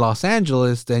still in Los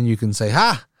Angeles, then you can say,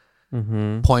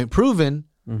 point proven.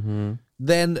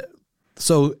 Then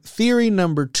So theory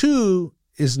number 2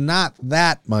 is not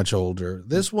that much older.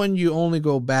 This one, you only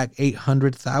go back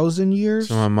 800,000 years.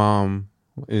 So my mom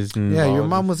is involved. Your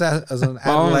mom was as an Mom's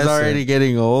adolescent. already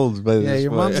getting old. But Yeah,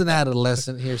 your mom's an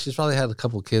adolescent here. She's probably had a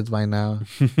couple kids by now.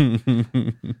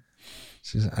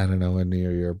 She's, I don't know any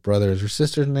of your brother's or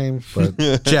sister's name, but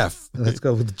Jeff. Let's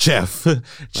go with Jeff.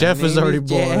 Jeff is already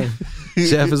born.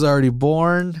 Jeff is already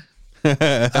born.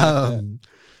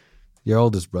 Your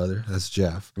oldest brother, that's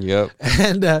Jeff. Yep.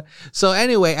 And so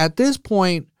anyway, at this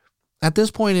point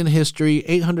in history,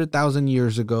 800,000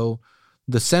 years ago,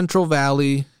 the Central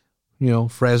Valley,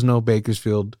 Fresno,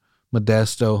 Bakersfield,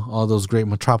 Modesto, all those great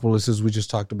metropolises we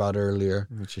just talked about earlier.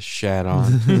 Which is shat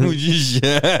on.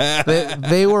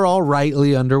 They were all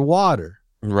rightly underwater.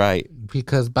 Right.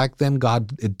 Because back then,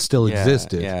 it still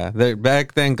existed. Yeah.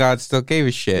 Back then, God still gave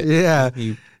a shit. Yeah.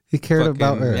 He cared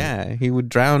about Earth. Yeah. He would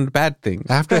drown bad things.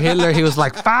 After Hitler, he was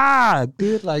like, fuck,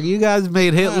 dude. Like, you guys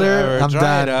made Hitler. I'm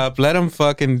done. It up. Let him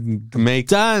fucking make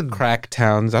crack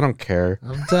towns. I don't care.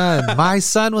 I'm done. My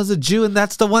son was a Jew, and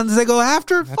that's the ones they go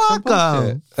after? Fuck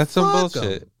them. That's some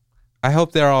bullshit. I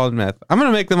hope they're all in meth. I'm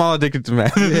going to make them all addicted to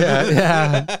meth.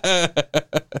 Yeah.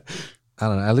 I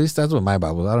don't know. At least that's what my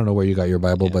Bible. I don't know where you got your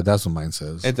Bible, but that's what mine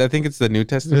says. I think it's the New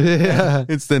Testament. Yeah.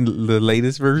 It's the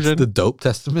latest version. It's the Dope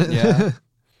Testament. Yeah.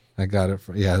 I got it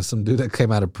from, some dude that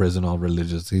came out of prison all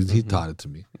religious. He taught it to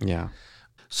me. Yeah.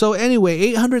 So anyway,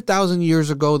 800,000 years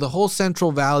ago, the whole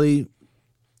Central Valley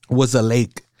was a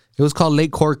lake. It was called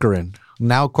Lake Corcoran.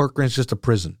 Now Corcoran's just a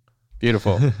prison.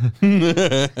 Beautiful.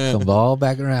 Comes all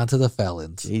back around to the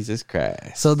felons. Jesus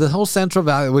Christ. So the whole Central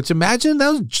Valley, which imagine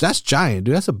that's giant,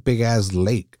 dude. That's a big ass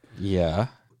lake. Yeah.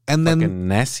 And then fucking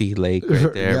Nessie Lake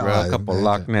right there, bro. A couple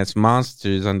Loch Ness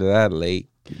monsters under that lake.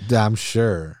 I'm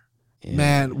sure. Yeah.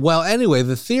 Man, well, anyway,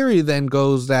 the theory then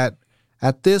goes that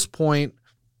at this point,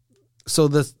 so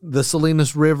the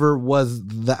Salinas River was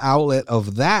the outlet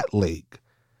of that lake,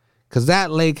 because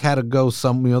that lake had to go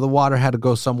the water had to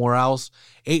go somewhere else.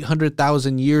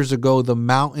 800,000 years ago, the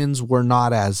mountains were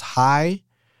not as high,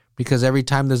 because every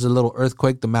time there's a little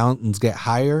earthquake, the mountains get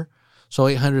higher. So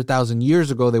 800,000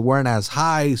 years ago, they weren't as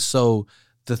high. So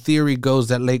the theory goes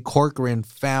that Lake Corcoran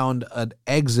found an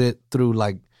exit through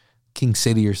like King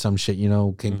City or some shit,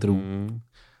 came through.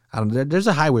 I don't know. There's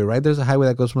a highway, right? There's a highway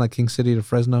that goes from like King City to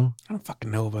Fresno. I don't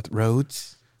fucking know about the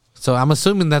roads. So I'm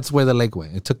assuming that's where the lake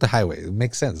went. It took the highway. It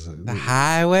makes sense. The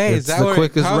highway? It's Is that the where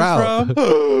quickest it comes route.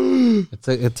 from?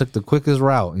 It took the quickest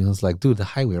route. It's like, dude, the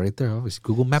highway right there. Obviously,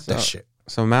 Google Map that shit.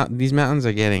 So these mountains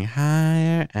are getting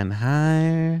higher and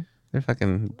higher. They're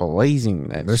fucking blazing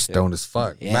that They're shit. stoned as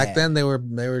fuck. Yeah. Back then, they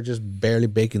were just barely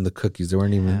baking the cookies. They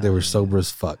weren't even. They were sober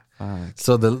as fuck. Fuck.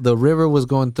 So the river was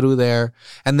going through there,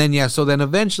 and then so then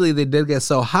eventually they did get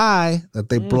so high that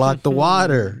they blocked the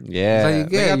water. Yeah. So you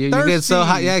get They you got get so thirsty.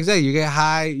 high. Yeah, exactly. You get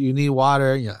high. You need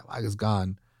water. And you're like, it's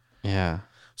gone. Yeah.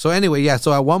 So anyway,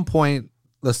 so at one point,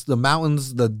 the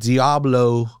mountains, the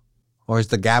Diablo, or it's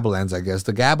the Gabalans, I guess.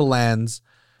 The Gabalans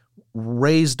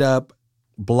raised up,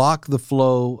 blocked the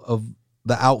flow of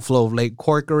the outflow of Lake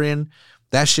Corcoran.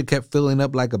 That shit kept filling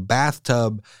up like a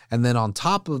bathtub. And then on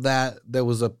top of that, there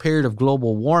was a period of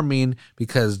global warming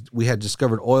because we had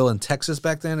discovered oil in Texas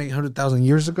back then, 800,000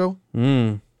 years ago.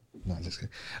 Mm. No, just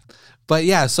kidding. But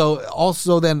yeah, so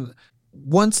also then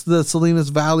once the Salinas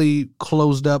Valley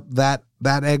closed up that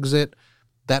exit,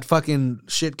 that fucking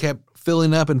shit kept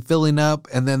filling up. And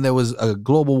then there was a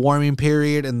global warming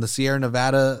period and the Sierra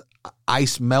Nevada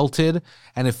ice melted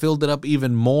and it filled it up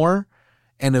even more.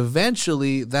 And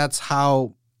eventually, that's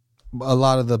how a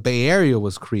lot of the Bay Area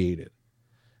was created.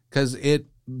 Because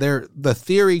the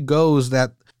theory goes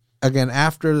that, again,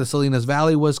 after the Salinas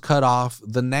Valley was cut off,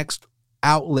 the next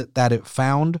outlet that it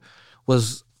found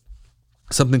was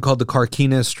something called the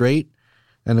Carquinez Strait.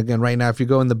 And again, right now, if you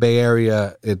go in the Bay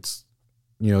Area, it's,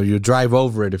 you drive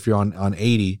over it if you're on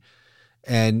 80.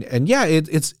 And yeah,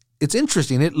 it's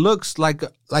interesting. It looks like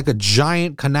a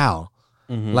giant canal,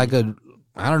 like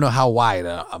I don't know how wide,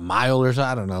 a mile or so,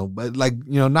 I don't know. But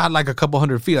not like a couple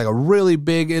hundred feet, like a really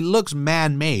big, it looks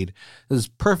man-made. It's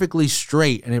perfectly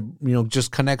straight and it,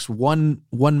 just connects one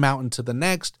mountain to the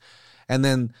next. And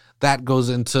then that goes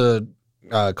into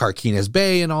Carquinez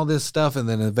Bay and all this stuff. And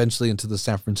then eventually into the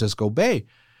San Francisco Bay.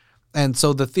 And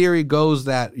so the theory goes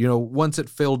that, once it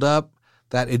filled up,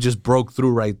 that it just broke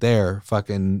through right there.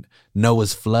 Fucking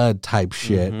Noah's flood type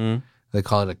shit. Mm-hmm. They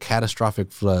call it a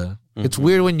catastrophic flood. It's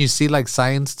weird when you see like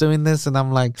science doing this, and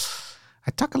I'm like,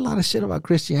 I talk a lot of shit about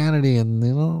Christianity, and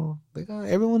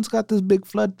everyone's got this big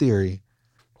flood theory.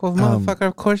 Well, motherfucker,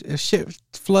 of course, shit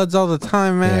floods all the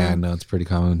time, man. Yeah, I know it's pretty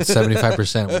common.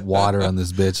 75% water on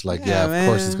this bitch. Like, yeah, of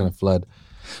course it's gonna flood.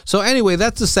 So anyway,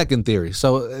 that's the second theory.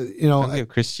 So Don't give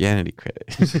Christianity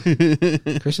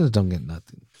credit. Christians don't get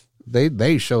nothing.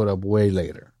 They showed up way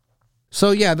later.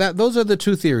 So yeah, those are the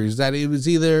two theories. That it was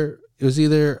either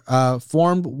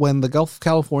formed when the Gulf of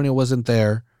California wasn't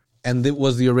there, and it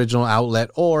was the original outlet,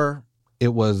 or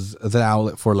it was the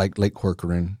outlet for like Lake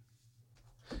Corcoran.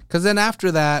 Because then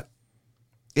after that,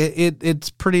 it's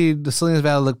pretty. The Salinas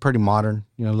Valley looked pretty modern.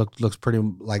 Looks pretty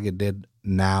like it did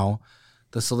now.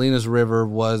 The Salinas River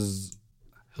was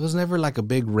never like a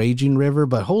big raging river,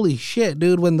 but holy shit,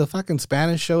 dude! When the fucking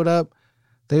Spanish showed up,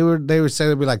 they were saying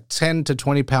there'd be like 10 to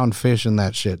 20 pound fish in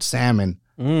that shit, salmon,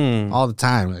 all the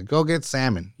time. Like, go get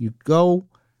salmon. You go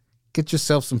get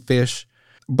yourself some fish.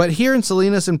 But here in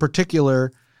Salinas, in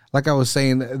particular, like I was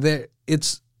saying,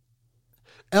 it's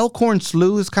Elkhorn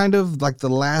Slough is kind of like the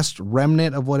last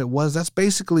remnant of what it was. That's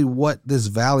basically what this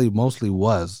valley mostly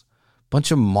was.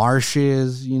 Bunch of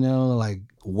marshes, like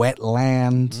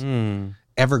wetlands.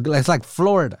 It's like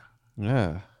Florida.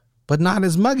 Yeah. But not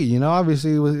as muggy,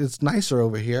 Obviously, it's nicer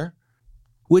over here,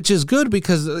 which is good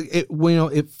because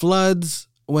it floods.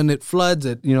 When it floods,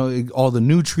 all the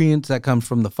nutrients that comes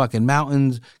from the fucking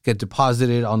mountains get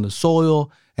deposited on the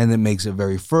soil, and it makes it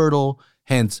very fertile.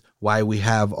 Hence, why we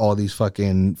have all these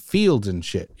fucking fields and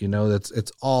shit.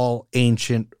 It's all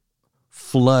ancient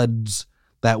floods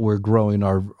that we're growing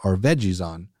our veggies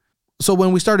on. So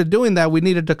when we started doing that, we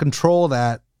needed to control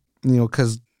that,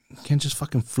 because you can't just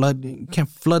fucking flood. You can't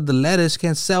flood the lettuce. You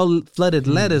can't sell flooded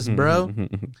lettuce, bro.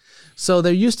 So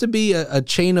there used to be a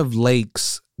chain of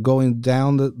lakes going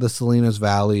down the Salinas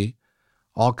Valley,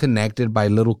 all connected by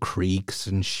little creeks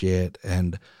and shit.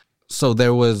 And so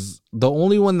there was the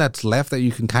only one that's left that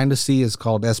you can kind of see is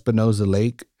called Espinosa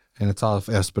Lake, and it's off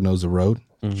Espinosa Road.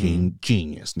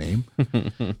 Genius name.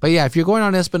 But yeah, if you're going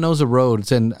on Espinosa Road,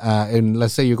 it's in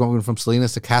let's say you're going from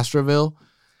Salinas to Castroville,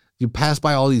 you pass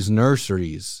by all these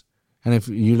nurseries, and if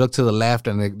you look to the left,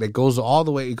 and it goes all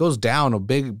the way, it goes down a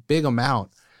big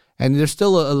amount, and there's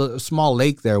still a small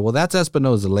lake there. Well, that's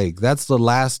Espinosa Lake. That's the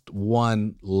last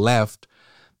one left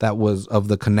that was of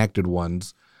the connected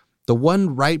ones. The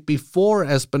one right before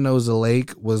Espinosa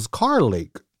Lake was Carr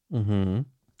Lake.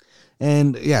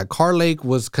 And yeah, Carr Lake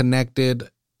was connected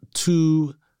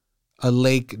to a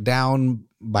lake down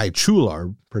by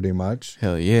Chular, pretty much.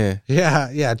 Hell yeah.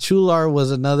 Yeah. Chular was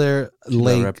another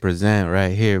lake. Represent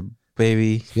right here,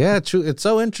 baby. Yeah, it's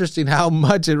so interesting how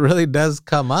much it really does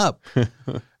come up.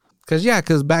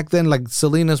 Because back then, like,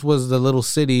 Salinas was the little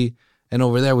city, and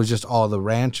over there was just all the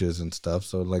ranches and stuff.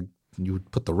 So, like, you would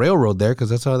put the railroad there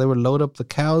because that's how they would load up the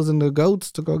cows and the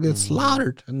goats to go get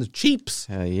slaughtered, and the sheeps.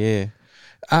 Hell yeah.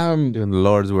 Doing the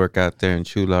Lord's work out there in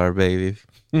Chular, baby.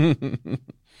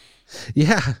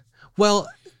 Yeah. Well,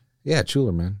 yeah,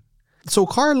 Chular, man. So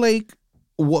Carr Lake,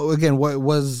 what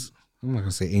was, I'm not going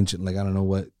to say ancient. Like, I don't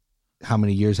know how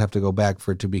many years have to go back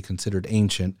for it to be considered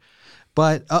ancient.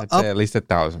 But I'd say at least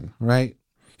 1,000. Right.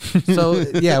 So,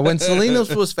 yeah, when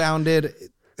Salinas was founded,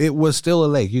 it was still a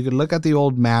lake. You could look at the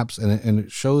old maps, and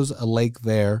it shows a lake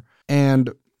there. And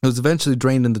it was eventually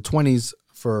drained in the 1920s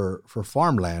for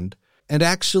farmland. And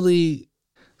actually,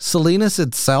 Salinas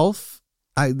itself,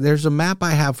 there's a map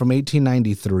I have from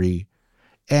 1893,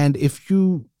 and if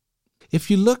you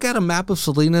look at a map of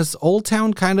Salinas, Old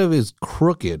Town kind of is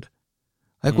crooked.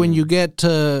 Like when you get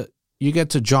to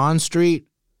John Street,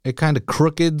 it kind of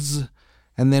crookeds,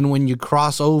 and then when you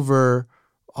cross over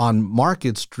on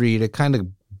Market Street, it kind of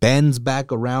bends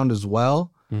back around as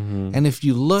well. And if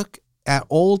you look at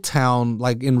Old Town,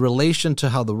 like in relation to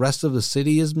how the rest of the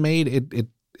city is made,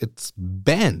 it's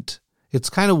bent. It's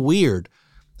kind of weird.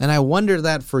 And I wondered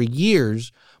that for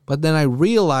years, but then I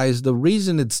realized the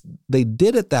reason they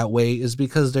did it that way is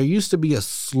because there used to be a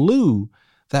slough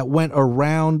that went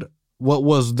around what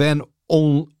was then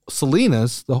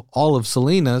Salinas, all of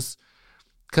Salinas,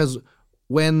 because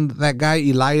when that guy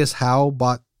Elias Howe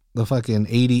bought the fucking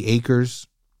 80 acres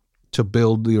to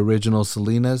build the original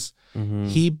Salinas,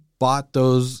 he bought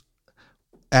those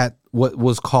at what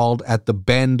was called at the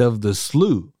bend of the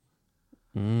slough.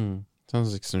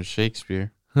 Sounds like some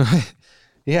Shakespeare.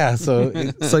 Yeah, so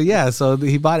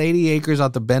he bought 80 acres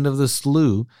at the bend of the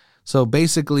slough. So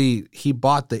basically, he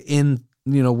bought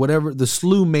whatever the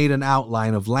slough made an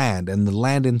outline of land, and the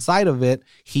land inside of it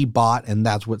he bought, and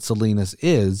that's what Salinas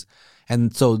is.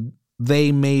 And so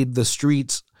they made the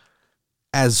streets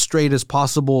as straight as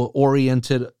possible,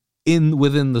 oriented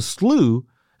within the slough.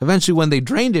 Eventually, when they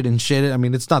drained it and shit, I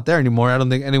mean, it's not there anymore. I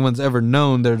don't think anyone's ever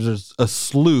known there's just a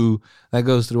slough that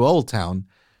goes through Old Town.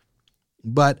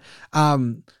 But at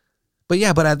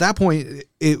that point,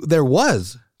 there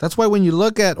was. That's why when you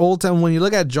look at Old Town, when you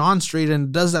look at John Street and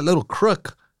it does that little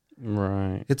crook,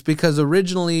 Right. It's because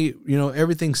originally,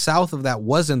 everything south of that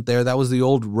wasn't there. That was the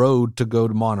old road to go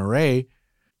to Monterey.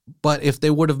 But if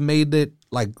they would have made it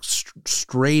like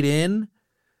straight in,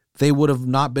 they would have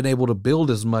not been able to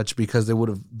build as much because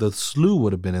the slough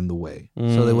would have been in the way.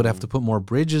 So they would have to put more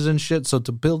bridges and shit. So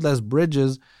to build less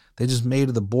bridges, they just made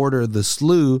the border the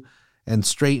slough and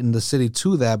straightened the city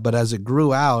to that. But as it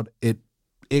grew out,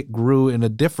 it grew in a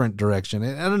different direction.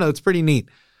 I don't know. It's pretty neat.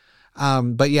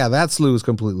 But yeah, that slough is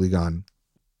completely gone.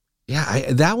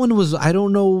 Yeah, that one was, I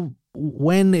don't know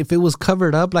if it was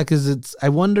covered up. Like, I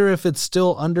wonder if it's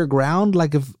still underground.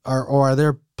 Like or are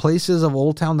there places of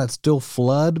Old Town that still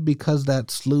flood because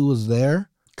that slough was there?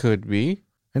 Could be.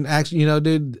 And actually,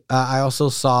 dude, I also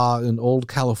saw an old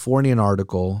Californian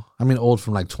article. I mean, old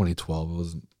from like 2012. It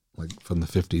wasn't like from the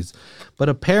 50s. But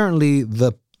apparently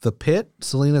the pit,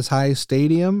 Salinas High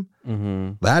Stadium,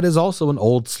 that is also an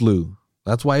old slough.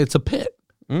 That's why it's a pit.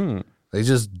 They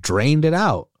just drained it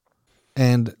out.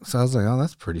 And so I was like, oh,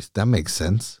 that makes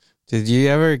sense. Did you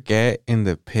ever get in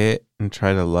the pit and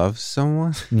try to love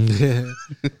someone? Yeah.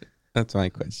 That's my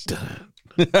question.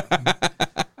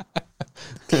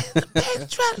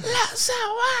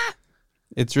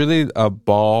 It's really a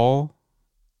ball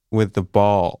with the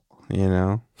ball,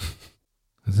 Isn't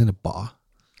it ba?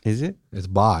 Is it? It's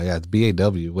ba, yeah. It's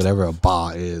B-A-W, whatever a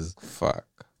ba is. Fuck.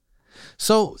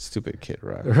 So Stupid Kid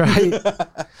Rock. right.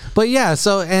 But yeah,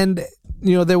 so, and,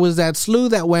 there was that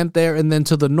slough that went there, and then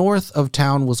to the north of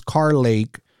town was Carr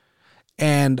Lake.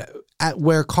 And at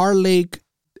where Carr Lake,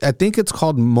 I think it's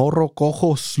called Morro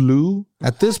Cojo Slough.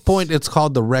 At this point, it's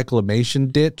called the Reclamation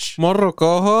Ditch. Morro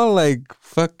Cojo, like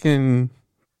fucking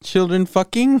children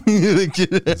fucking?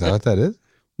 Is that what that is?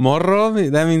 Morro?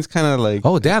 That means kind of like...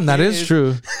 Oh, damn, that is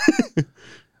true.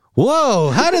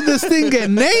 Whoa, how did this thing get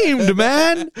named,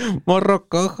 man? Morro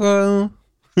Cojo.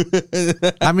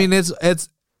 I mean, it's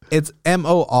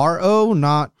M-O-R-O,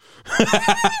 not...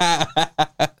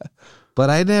 But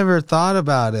I never thought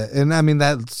about it. And I mean,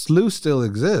 that slough still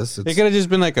exists. It could have just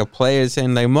been like a player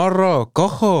saying like, Morro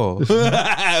Cojo.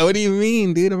 What do you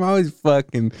mean, dude? I'm always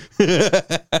fucking...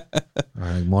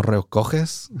 Like, Morro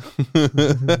Coges?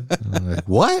 Like,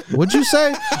 what? What'd you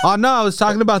say? Oh, no, I was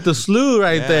talking about the slough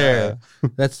right there.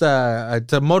 That's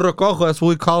it's a Morro Cojo. That's what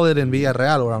we call it in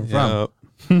Villarreal, where I'm from.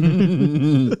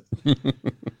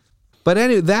 But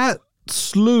anyway, that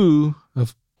slough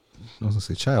of, I was going to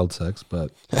say child sex,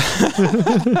 but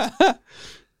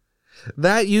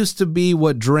that used to be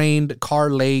what drained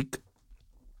Carr Lake,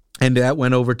 and that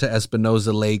went over to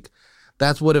Espinosa Lake.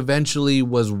 That's what eventually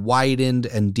was widened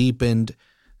and deepened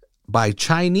by the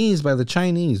Chinese,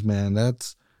 man.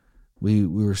 We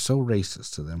were so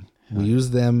racist to them. We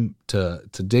used them to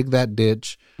dig that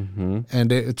ditch,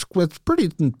 and it's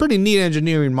pretty neat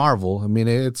engineering marvel. I mean,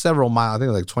 it's several miles. I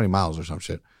think like 20 miles or some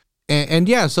shit. And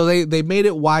yeah, so they made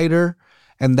it wider,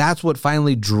 and that's what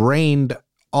finally drained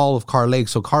all of Carr Lake.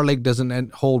 So Carr Lake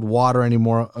doesn't hold water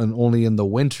anymore, and only in the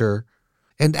winter.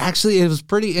 And actually, it was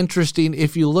pretty interesting.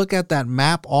 If you look at that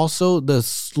map, also the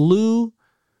slough.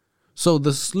 So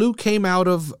the slough came out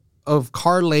of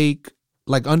Carr Lake,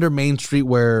 like under Main Street,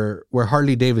 where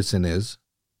Harley Davidson is.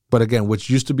 But again, which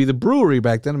used to be the brewery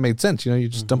back then, it made sense. You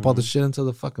just dump all the shit into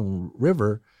the fucking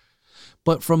river.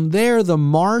 But from there, the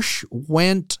marsh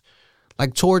went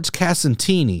like towards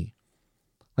Casantini,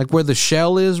 like where the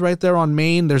Shell is right there on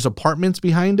Main. There's apartments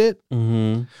behind it.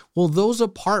 Well, those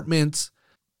apartments,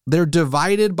 they're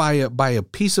divided by a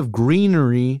piece of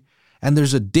greenery, and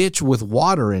there's a ditch with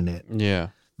water in it. Yeah.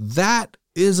 That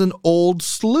is an old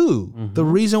slough. The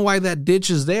reason why that ditch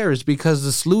is there is because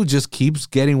the slough just keeps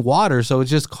getting water, so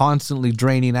it's just constantly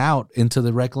draining out into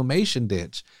the reclamation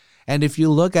ditch. And if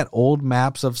you look at old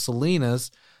maps of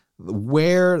Salinas,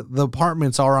 where the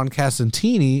apartments are on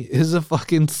Casantini is a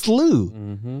fucking slough.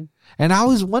 And I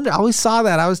always saw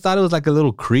that. I always thought it was like a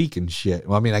little creek and shit.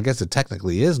 Well, I mean, I guess it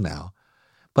technically is now.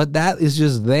 But that is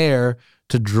just there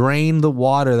to drain the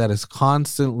water that is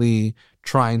constantly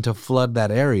trying to flood that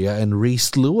area and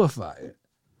re-sloughify it.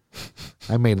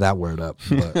 I made that word up.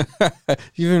 But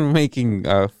You've been making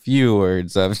a few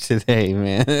words up today,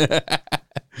 man.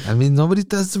 I mean, nobody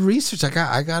does the research.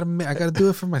 I gotta do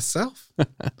it for myself.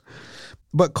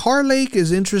 But Carr Lake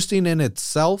is interesting in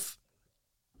itself,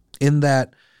 in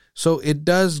that, so it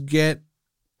does get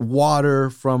water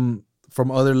from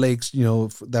other lakes,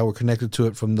 that were connected to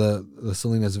it from the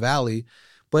Salinas Valley,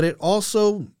 but it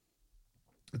also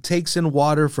takes in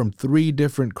water from 3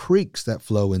 different creeks that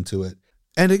flow into it.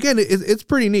 And again, it's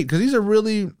pretty neat because these are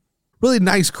really, really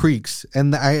nice creeks.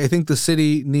 And I think the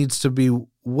city needs to be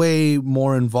way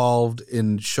more involved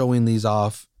in showing these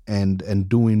off and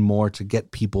doing more to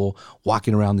get people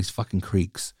walking around these fucking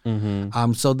creeks.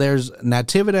 So there's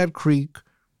Natividad Creek,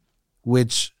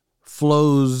 which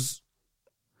flows.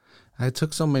 I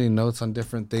took so many notes on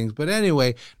different things, but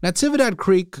anyway, Natividad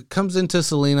Creek comes into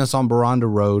Salinas on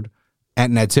Baranda Road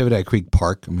at Natividad Creek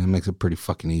Park. I mean, it makes it pretty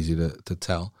fucking easy to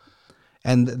tell.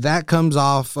 And that comes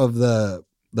off of the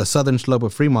southern slope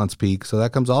of Fremont's Peak. So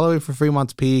that comes all the way from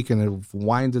Fremont's Peak and it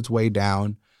winds its way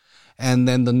down. And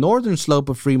then the northern slope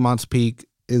of Fremont's Peak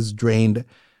is drained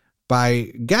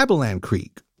by Gabilan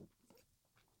Creek.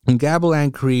 And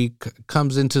Gabilan Creek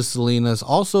comes into Salinas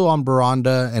also on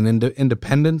Baranda and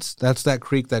Independence. That's that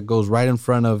creek that goes right in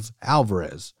front of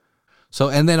Alvarez. So,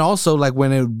 and then also like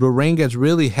when the rain gets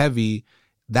really heavy,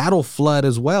 that'll flood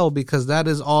as well because that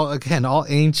is all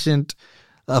ancient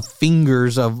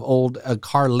fingers of old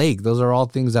Carr Lake. Those are all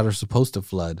things that are supposed to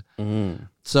flood.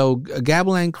 So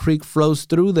Gabilan Creek flows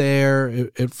through there.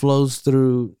 It flows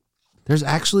through. There's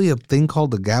actually a thing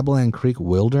called the Gabilan Creek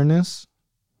Wilderness.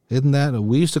 Isn't that?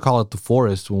 We used to call it the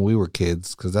forest when we were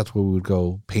kids because that's where we would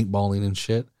go paintballing and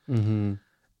shit.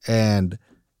 And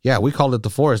yeah, we called it the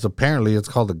forest. Apparently, it's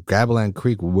called the Gabilan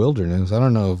Creek Wilderness. I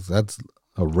don't know if that's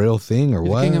a real thing or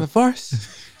what. King of the forest.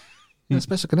 You have a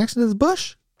special connection to this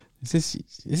bush? Is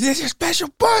this your special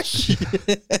bush?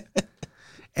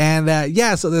 And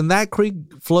so then that creek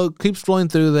keeps flowing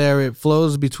through there. It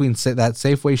flows between that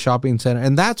Safeway shopping center.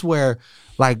 And that's where,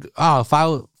 like, if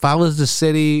I was the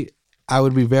city, I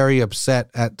would be very upset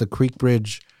at the Creek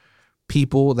Bridge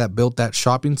people that built that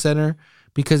shopping center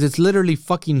because it's literally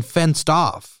fucking fenced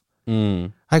off.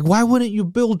 Like, why wouldn't you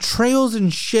build trails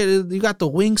and shit? You got the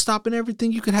Wingstop and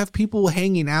everything. You could have people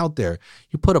hanging out there.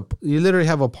 You literally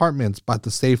have apartments by the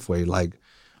Safeway. Like,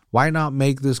 why not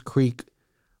make this creek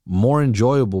more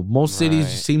enjoyable? Most cities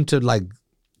seem to like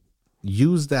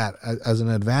use that as an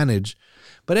advantage.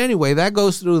 But anyway, that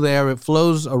goes through there. It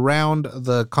flows around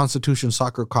the Constitution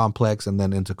Soccer Complex and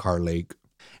then into Carr Lake.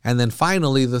 And then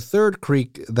finally, the third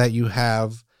creek that you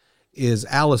have is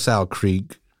Alisal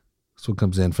Creek. This one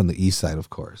comes in from the east side, of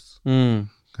course.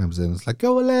 Comes in. It's like,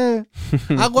 "Yo, ole,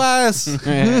 aguas."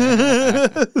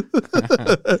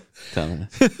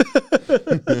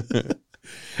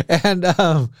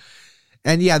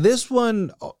 And yeah, this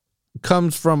one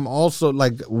comes from also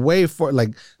like way for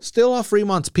like still off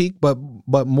Fremont's Peak, but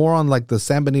more on like the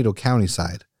San Benito County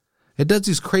side. It does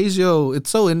these crazy.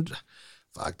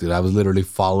 Fuck, dude! I was literally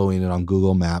following it on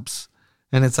Google Maps.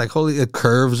 And it's like, it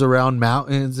curves around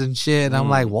mountains and shit. And I'm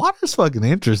like, water's fucking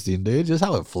interesting, dude. Just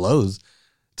how it flows.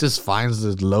 Just finds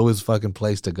the lowest fucking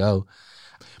place to go.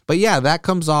 But yeah, that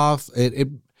comes off. It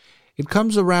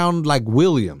comes around like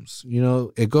Williams.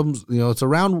 It comes, it's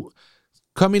around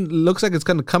looks like it's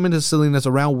going to come into Salinas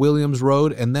around Williams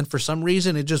Road. And then for some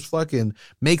reason, it just fucking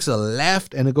makes a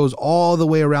left and it goes all the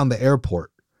way around the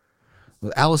airport.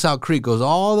 Alisal Creek goes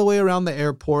all the way around the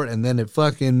airport and then it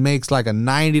fucking makes like a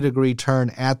 90-degree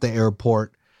turn at the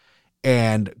airport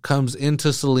and comes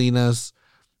into Salinas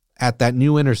at that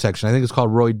new intersection. I think it's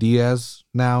called Roy Diaz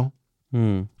now,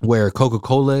 where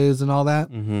Coca-Cola is and all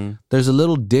that. There's a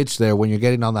little ditch there when you're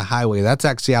getting on the highway. That's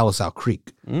actually Alisal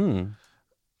Creek. And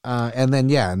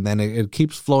then it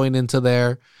keeps flowing into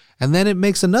there. And then it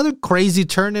makes another crazy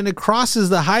turn and it crosses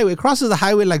the highway. It crosses the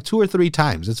highway like 2 or 3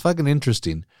 times. It's fucking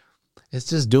interesting. It's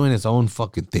just doing its own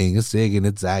fucking thing. It's zigging,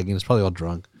 it's zagging. It's probably all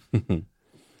drunk.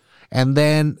 And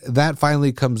then that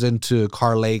finally comes into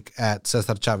Carr Lake at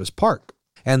Cesar Chavez Park.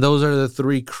 And those are the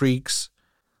 3 creeks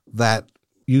that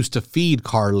used to feed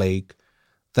Carr Lake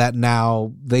that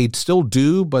now they still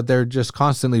do, but they're just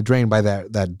constantly drained by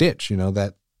that ditch,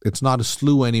 that it's not a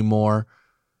slough anymore.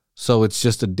 So it's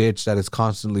just a ditch that is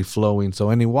constantly flowing. So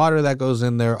any water that goes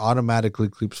in there automatically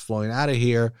keeps flowing out of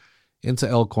here into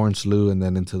Elkhorn Slough and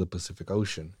then into the Pacific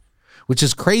Ocean, which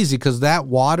is crazy because that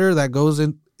water that goes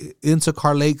into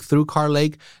Carr Lake through Carr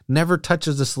Lake never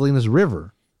touches the Salinas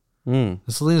River. The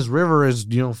Salinas River is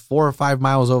 4 or 5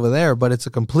 miles over there, but it's a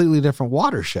completely different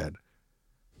watershed.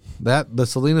 The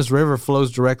Salinas River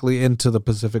flows directly into the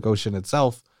Pacific Ocean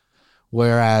itself,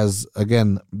 whereas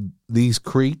again these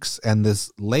creeks and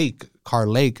this lake, Carr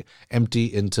Lake,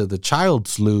 empty into the Child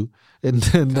Slough.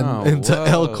 Into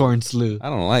Elkhorn Slough.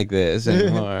 I don't like this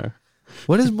anymore.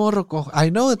 What is Moro? I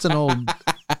know it's an old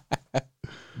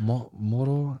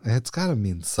Moro. It's got to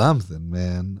mean something,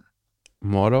 man.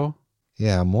 Moro?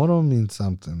 Yeah, Moro means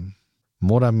something.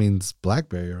 Mora means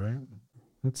blackberry, right?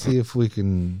 Let's see if we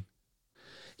can.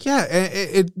 Yeah,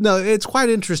 it's quite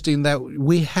interesting that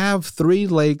we have 3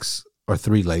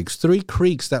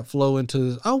 creeks that flow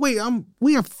into. Oh wait,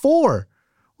 we have 4.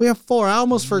 We have 4. I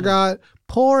almost forgot.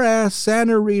 Poor ass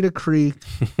Santa Rita Creek.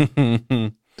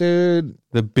 Dude.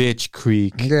 The bitch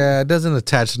creek. Yeah, it doesn't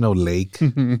attach to no lake.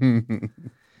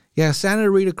 Yeah, Santa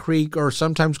Rita Creek, or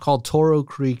sometimes called Toro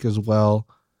Creek as well.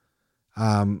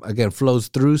 Again, flows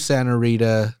through Santa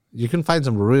Rita. You can find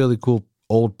some really cool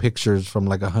old pictures from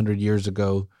like 100 years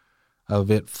ago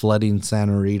of it flooding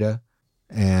Santa Rita,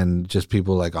 and just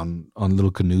people like on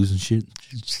little canoes and shit.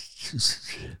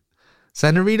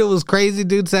 Santa Rita was crazy,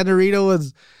 dude. Santa Rita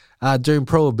was during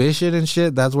Prohibition and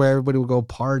shit. That's where everybody would go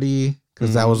party,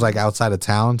 because that was like outside of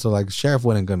town. So like the sheriff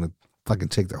wasn't gonna fucking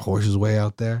take their horses way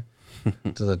out there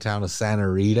to the town of Santa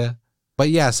Rita. But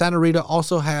yeah, Santa Rita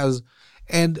also has,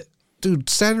 and dude,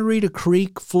 Santa Rita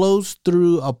Creek flows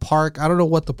through a park. I don't know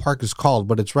what the park is called,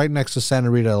 but it's right next to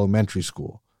Santa Rita Elementary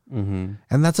School. Mm-hmm.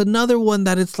 And that's another one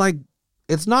that it's like,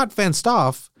 it's not fenced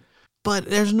off, but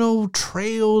there's no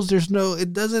trails.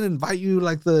 It doesn't invite you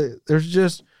like there's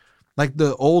just like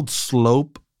the old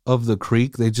slope of the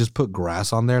creek. They just put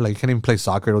grass on there. Like you can't even play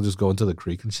soccer. It'll just go into the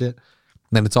creek and shit.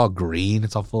 And then it's all green.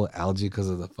 It's all full of algae because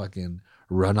of the fucking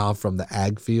runoff from the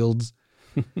ag fields.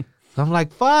 I'm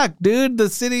like, fuck, dude, the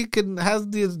city has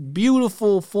these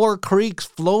beautiful 4 creeks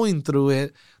flowing through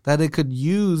it that it could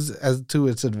use as to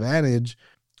its advantage.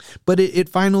 But it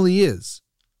finally is.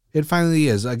 It finally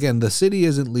is. Again, the city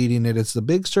isn't leading it. It's the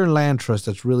Big Stern Land Trust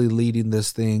that's really leading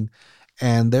this thing.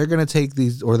 And they're going to take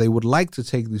these, or they would like to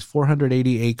take these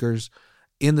 480 acres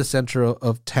in the center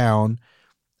of town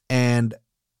and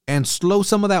slow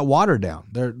some of that water down.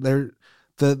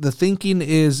 The thinking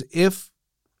is if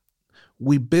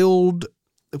we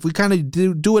kind of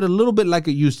do it a little bit like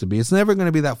it used to be. It's never going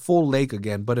to be that full lake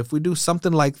again, but if we do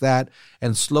something like that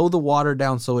and slow the water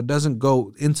down so it doesn't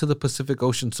go into the Pacific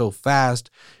Ocean so fast,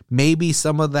 maybe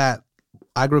some of that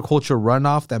agriculture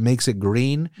runoff that makes it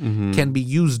green can be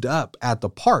used up at the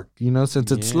park,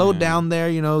 since it's slowed down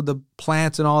there, the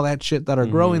plants and all that shit that are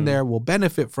growing there will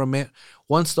benefit from it.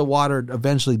 Once the water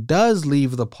eventually does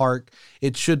leave the park,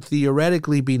 it should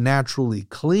theoretically be naturally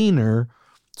cleaner.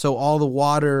 So all the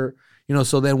water,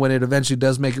 so then when it eventually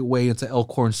does make its way into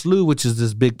Elkhorn Slough, which is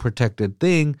this big protected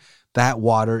thing, that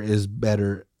water is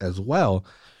better as well.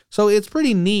 So it's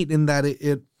pretty neat in that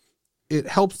it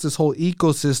helps this whole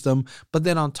ecosystem. But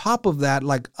then on top of that,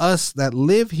 like us that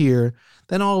live here,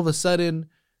 then all of a sudden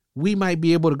we might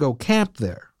be able to go camp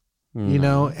there,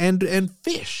 and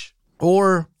fish,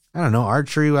 or I don't know,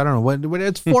 archery. I don't know what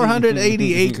it's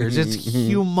 480 acres. It's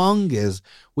humongous.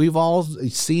 We've all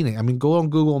seen it. I mean, go on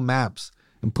Google Maps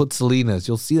and put Salinas.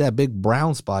 You'll see that big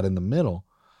brown spot in the middle.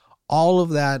 All of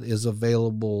that is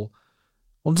available.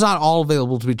 Well, it's not all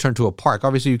available to be turned to a park.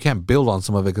 Obviously, you can't build on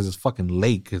some of it because it's fucking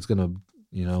lake. It's going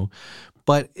to,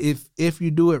 But if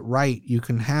you do it right, you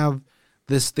can have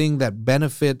this thing that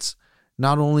benefits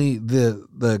not only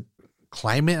the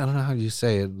climate, I don't know how you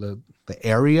say it, the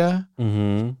area,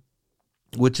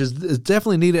 which is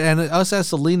definitely needed. And us as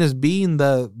Salinas being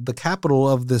the capital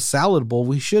of this salad bowl,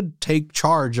 we should take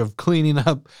charge of cleaning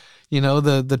up,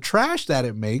 the trash that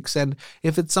it makes. And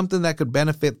if it's something that could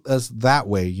benefit us that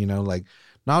way, like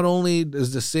not only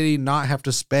does the city not have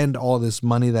to spend all this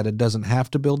money that it doesn't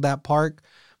have to build that park,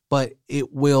 but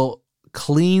it will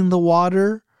clean the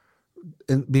water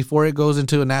before it goes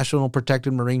into a national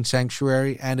protected marine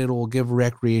sanctuary, and it will give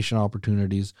recreation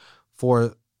opportunities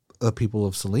for the people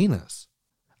of Salinas.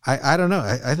 I don't know.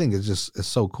 I think it's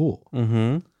so cool.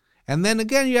 Mm-hmm. And then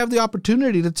again, you have the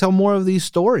opportunity to tell more of these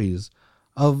stories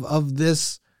of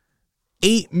this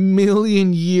 8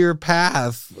 million year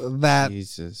path that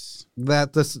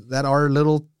our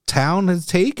little town has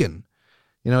taken.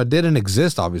 It didn't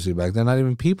exist obviously back then. Not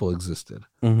even people existed.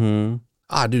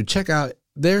 Mm-hmm. Dude, check out.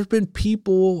 There's been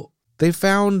people. They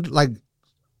found like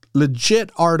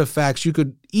legit artifacts. You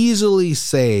could easily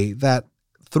say that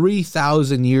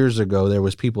 3,000 years ago, there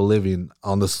was people living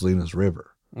on the Salinas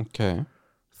River. Okay.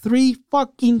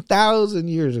 3,000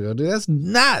 years ago, dude. That's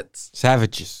nuts.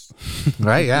 Savages.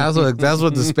 Right? Yeah, that's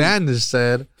what the Spanish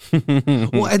said.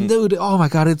 Well, and dude, oh my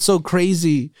God, it's so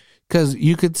crazy because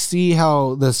you could see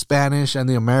how the Spanish and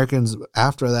the Americans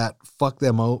after that fucked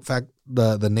them out. In fact,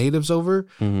 the natives over.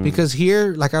 Mm-hmm. Because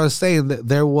here, like I was saying,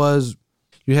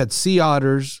 you had sea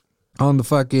otters on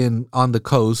the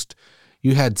coast.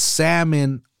 You had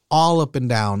salmon all up and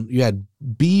down. You had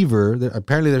beaver.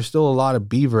 Apparently, there's still a lot of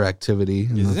beaver activity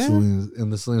in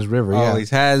the Salinas River. Always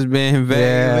has been, baby.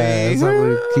 Yeah, that's how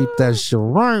we keep that shit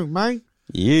right, man.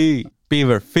 Yeah,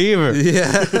 beaver fever.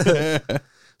 Yeah.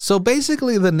 So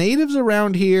basically, the natives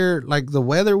around here, like the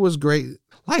weather was great.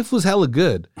 Life was hella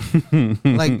good.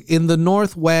 Like in the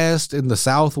Northwest, in the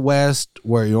Southwest,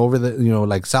 where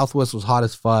like Southwest was hot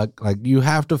as fuck. Like you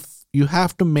have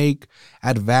to make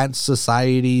advanced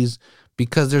societies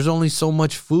because there's only so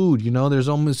much food, there's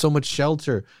only so much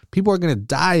shelter. People are going to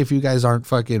die if you guys aren't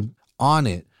fucking on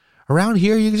it. Around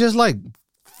here, you can just like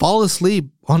fall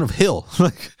asleep on a hill.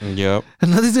 Like, Yep.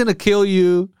 and nothing's going to kill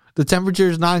you. The temperature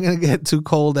is not going to get too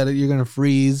cold that you're going to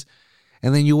freeze.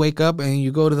 And then you wake up and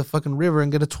you go to the fucking river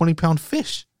and get a 20-pound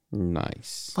fish.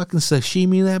 Nice. Fucking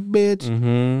sashimi that bitch.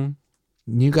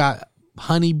 Mm-hmm. You got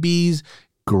honeybees,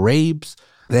 grapes.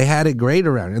 They had it great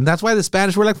around. And that's why the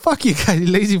Spanish were like, fuck you guys, you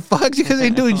lazy fucks. You guys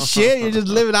ain't doing shit. You're just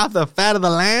living off the fat of the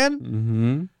land.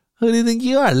 Mm-hmm. Who do you think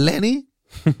you are, Lenny?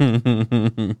 I was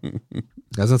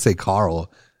going to say Carl.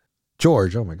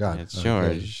 George. Oh, my God. It's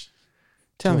George.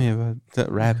 Tell me about the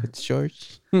rabbits,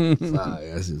 George.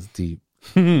 This is deep.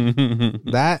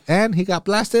 That, and he got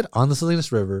blasted on the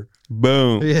Salinas River.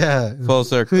 Boom. Yeah. Full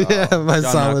circle. Yeah, my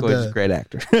John solid Malkovich is a great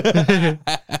actor.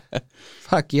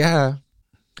 Fuck yeah.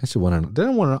 I should want to.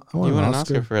 Didn't want to. You won an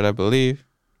Oscar for it, I believe.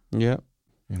 Yep.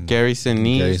 Gary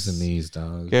Sinise. Gary Sinise,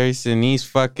 dog. Gary Sinise,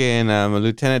 fucking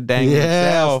Lieutenant Dang Yeah,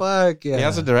 himself. fuck yeah. He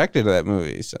also directed that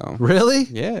movie, so. Really?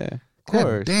 Yeah. Of God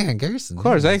course. damn, Gary Sinise. Of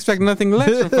course. I expect nothing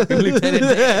less from fucking Lieutenant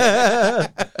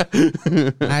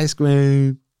Dan. Ice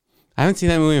cream. I haven't seen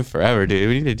that movie in forever, dude.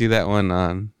 We need to do that one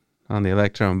on the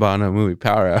Electro and Bono movie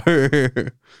Power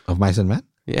Hour. Of Mice and Men?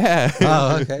 Yeah.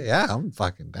 Oh, okay. Yeah, I'm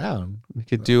fucking down. We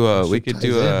could do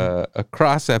a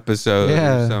cross episode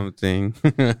Yeah. or something.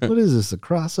 What is this, a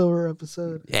crossover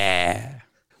episode? Yeah.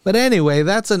 But anyway,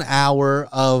 that's an hour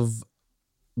of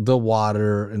the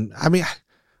water. And I mean,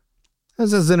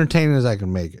 that's as entertaining as I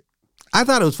can make it. I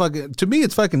thought it was fucking, to me,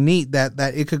 it's fucking neat that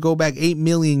it could go back 8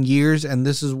 million years. And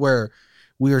this is where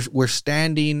we're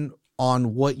standing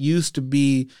on what used to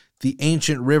be the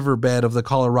ancient riverbed of the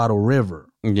Colorado River.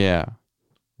 Yeah.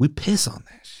 We piss on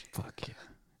that shit. Fuck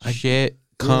yeah. Shit,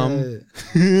 cum,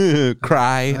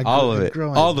 cry, all of it.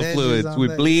 All the fluids. We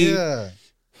bleed. Yeah.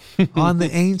 On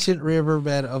the ancient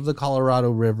riverbed of the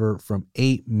Colorado River from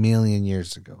 8 million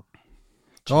years ago.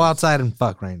 Go outside and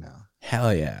fuck right now.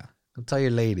 Hell yeah. Go tell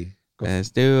your lady. Let's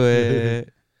do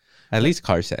it. At least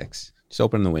car sex. Just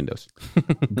open the windows.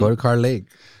 Go to Car Lake.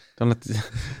 Don't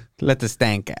let the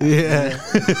stank out. Yeah.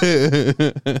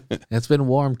 It's been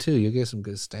warm too. You'll get some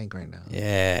good stank right now.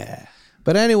 Yeah.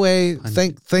 But anyway,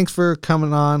 thanks for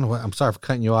coming on. Well, I'm sorry for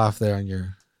cutting you off there on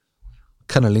your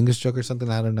cunnilingus joke or something.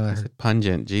 I don't know. I heard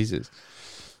Pungent. Jesus.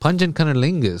 Pungent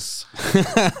Cunnilingus.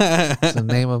 It's the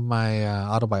name of my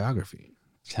autobiography.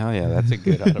 Hell yeah, that's a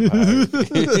good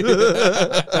autobiography.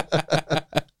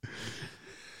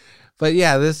 But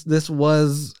yeah, this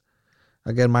was,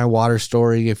 again, my water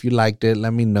story. If you liked it,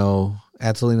 let me know.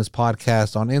 At Salinas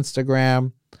Podcast on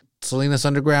Instagram. Salinas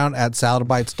Underground at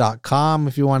saladbites.com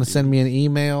if you want to send me an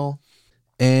email.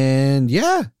 And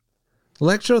yeah.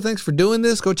 Electro, thanks for doing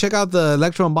this. Go check out the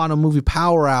Electro and Bono movie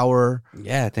Power Hour.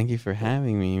 Yeah, thank you for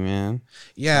having me, man.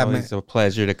 Yeah, man. It's a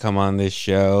pleasure to come on this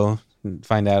show and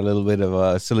find out a little bit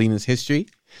of Salinas history.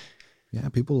 Yeah,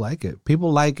 people like it.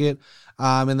 People like it.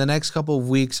 In the next couple of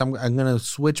weeks, I'm going to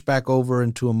switch back over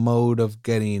into a mode of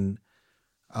getting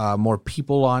more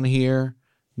people on here.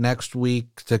 Next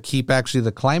week, to keep actually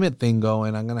the climate thing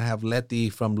going, I'm going to have Letty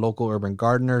from Local Urban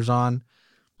Gardeners on.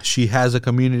 She has a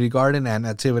community garden at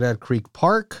Natividad Creek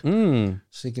Park.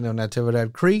 Speaking of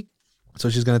Natividad Creek. So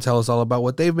she's going to tell us all about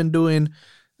what they've been doing.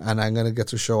 And I'm going to get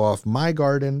to show off my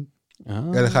garden,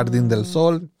 El Jardín del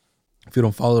Sol. If you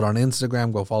don't follow it on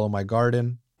Instagram, go follow my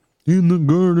garden. In the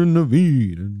Garden of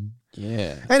Eden.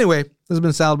 Yeah. Anyway, this has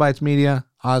been Salad Bites Media.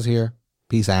 Oz here.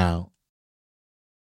 Peace out.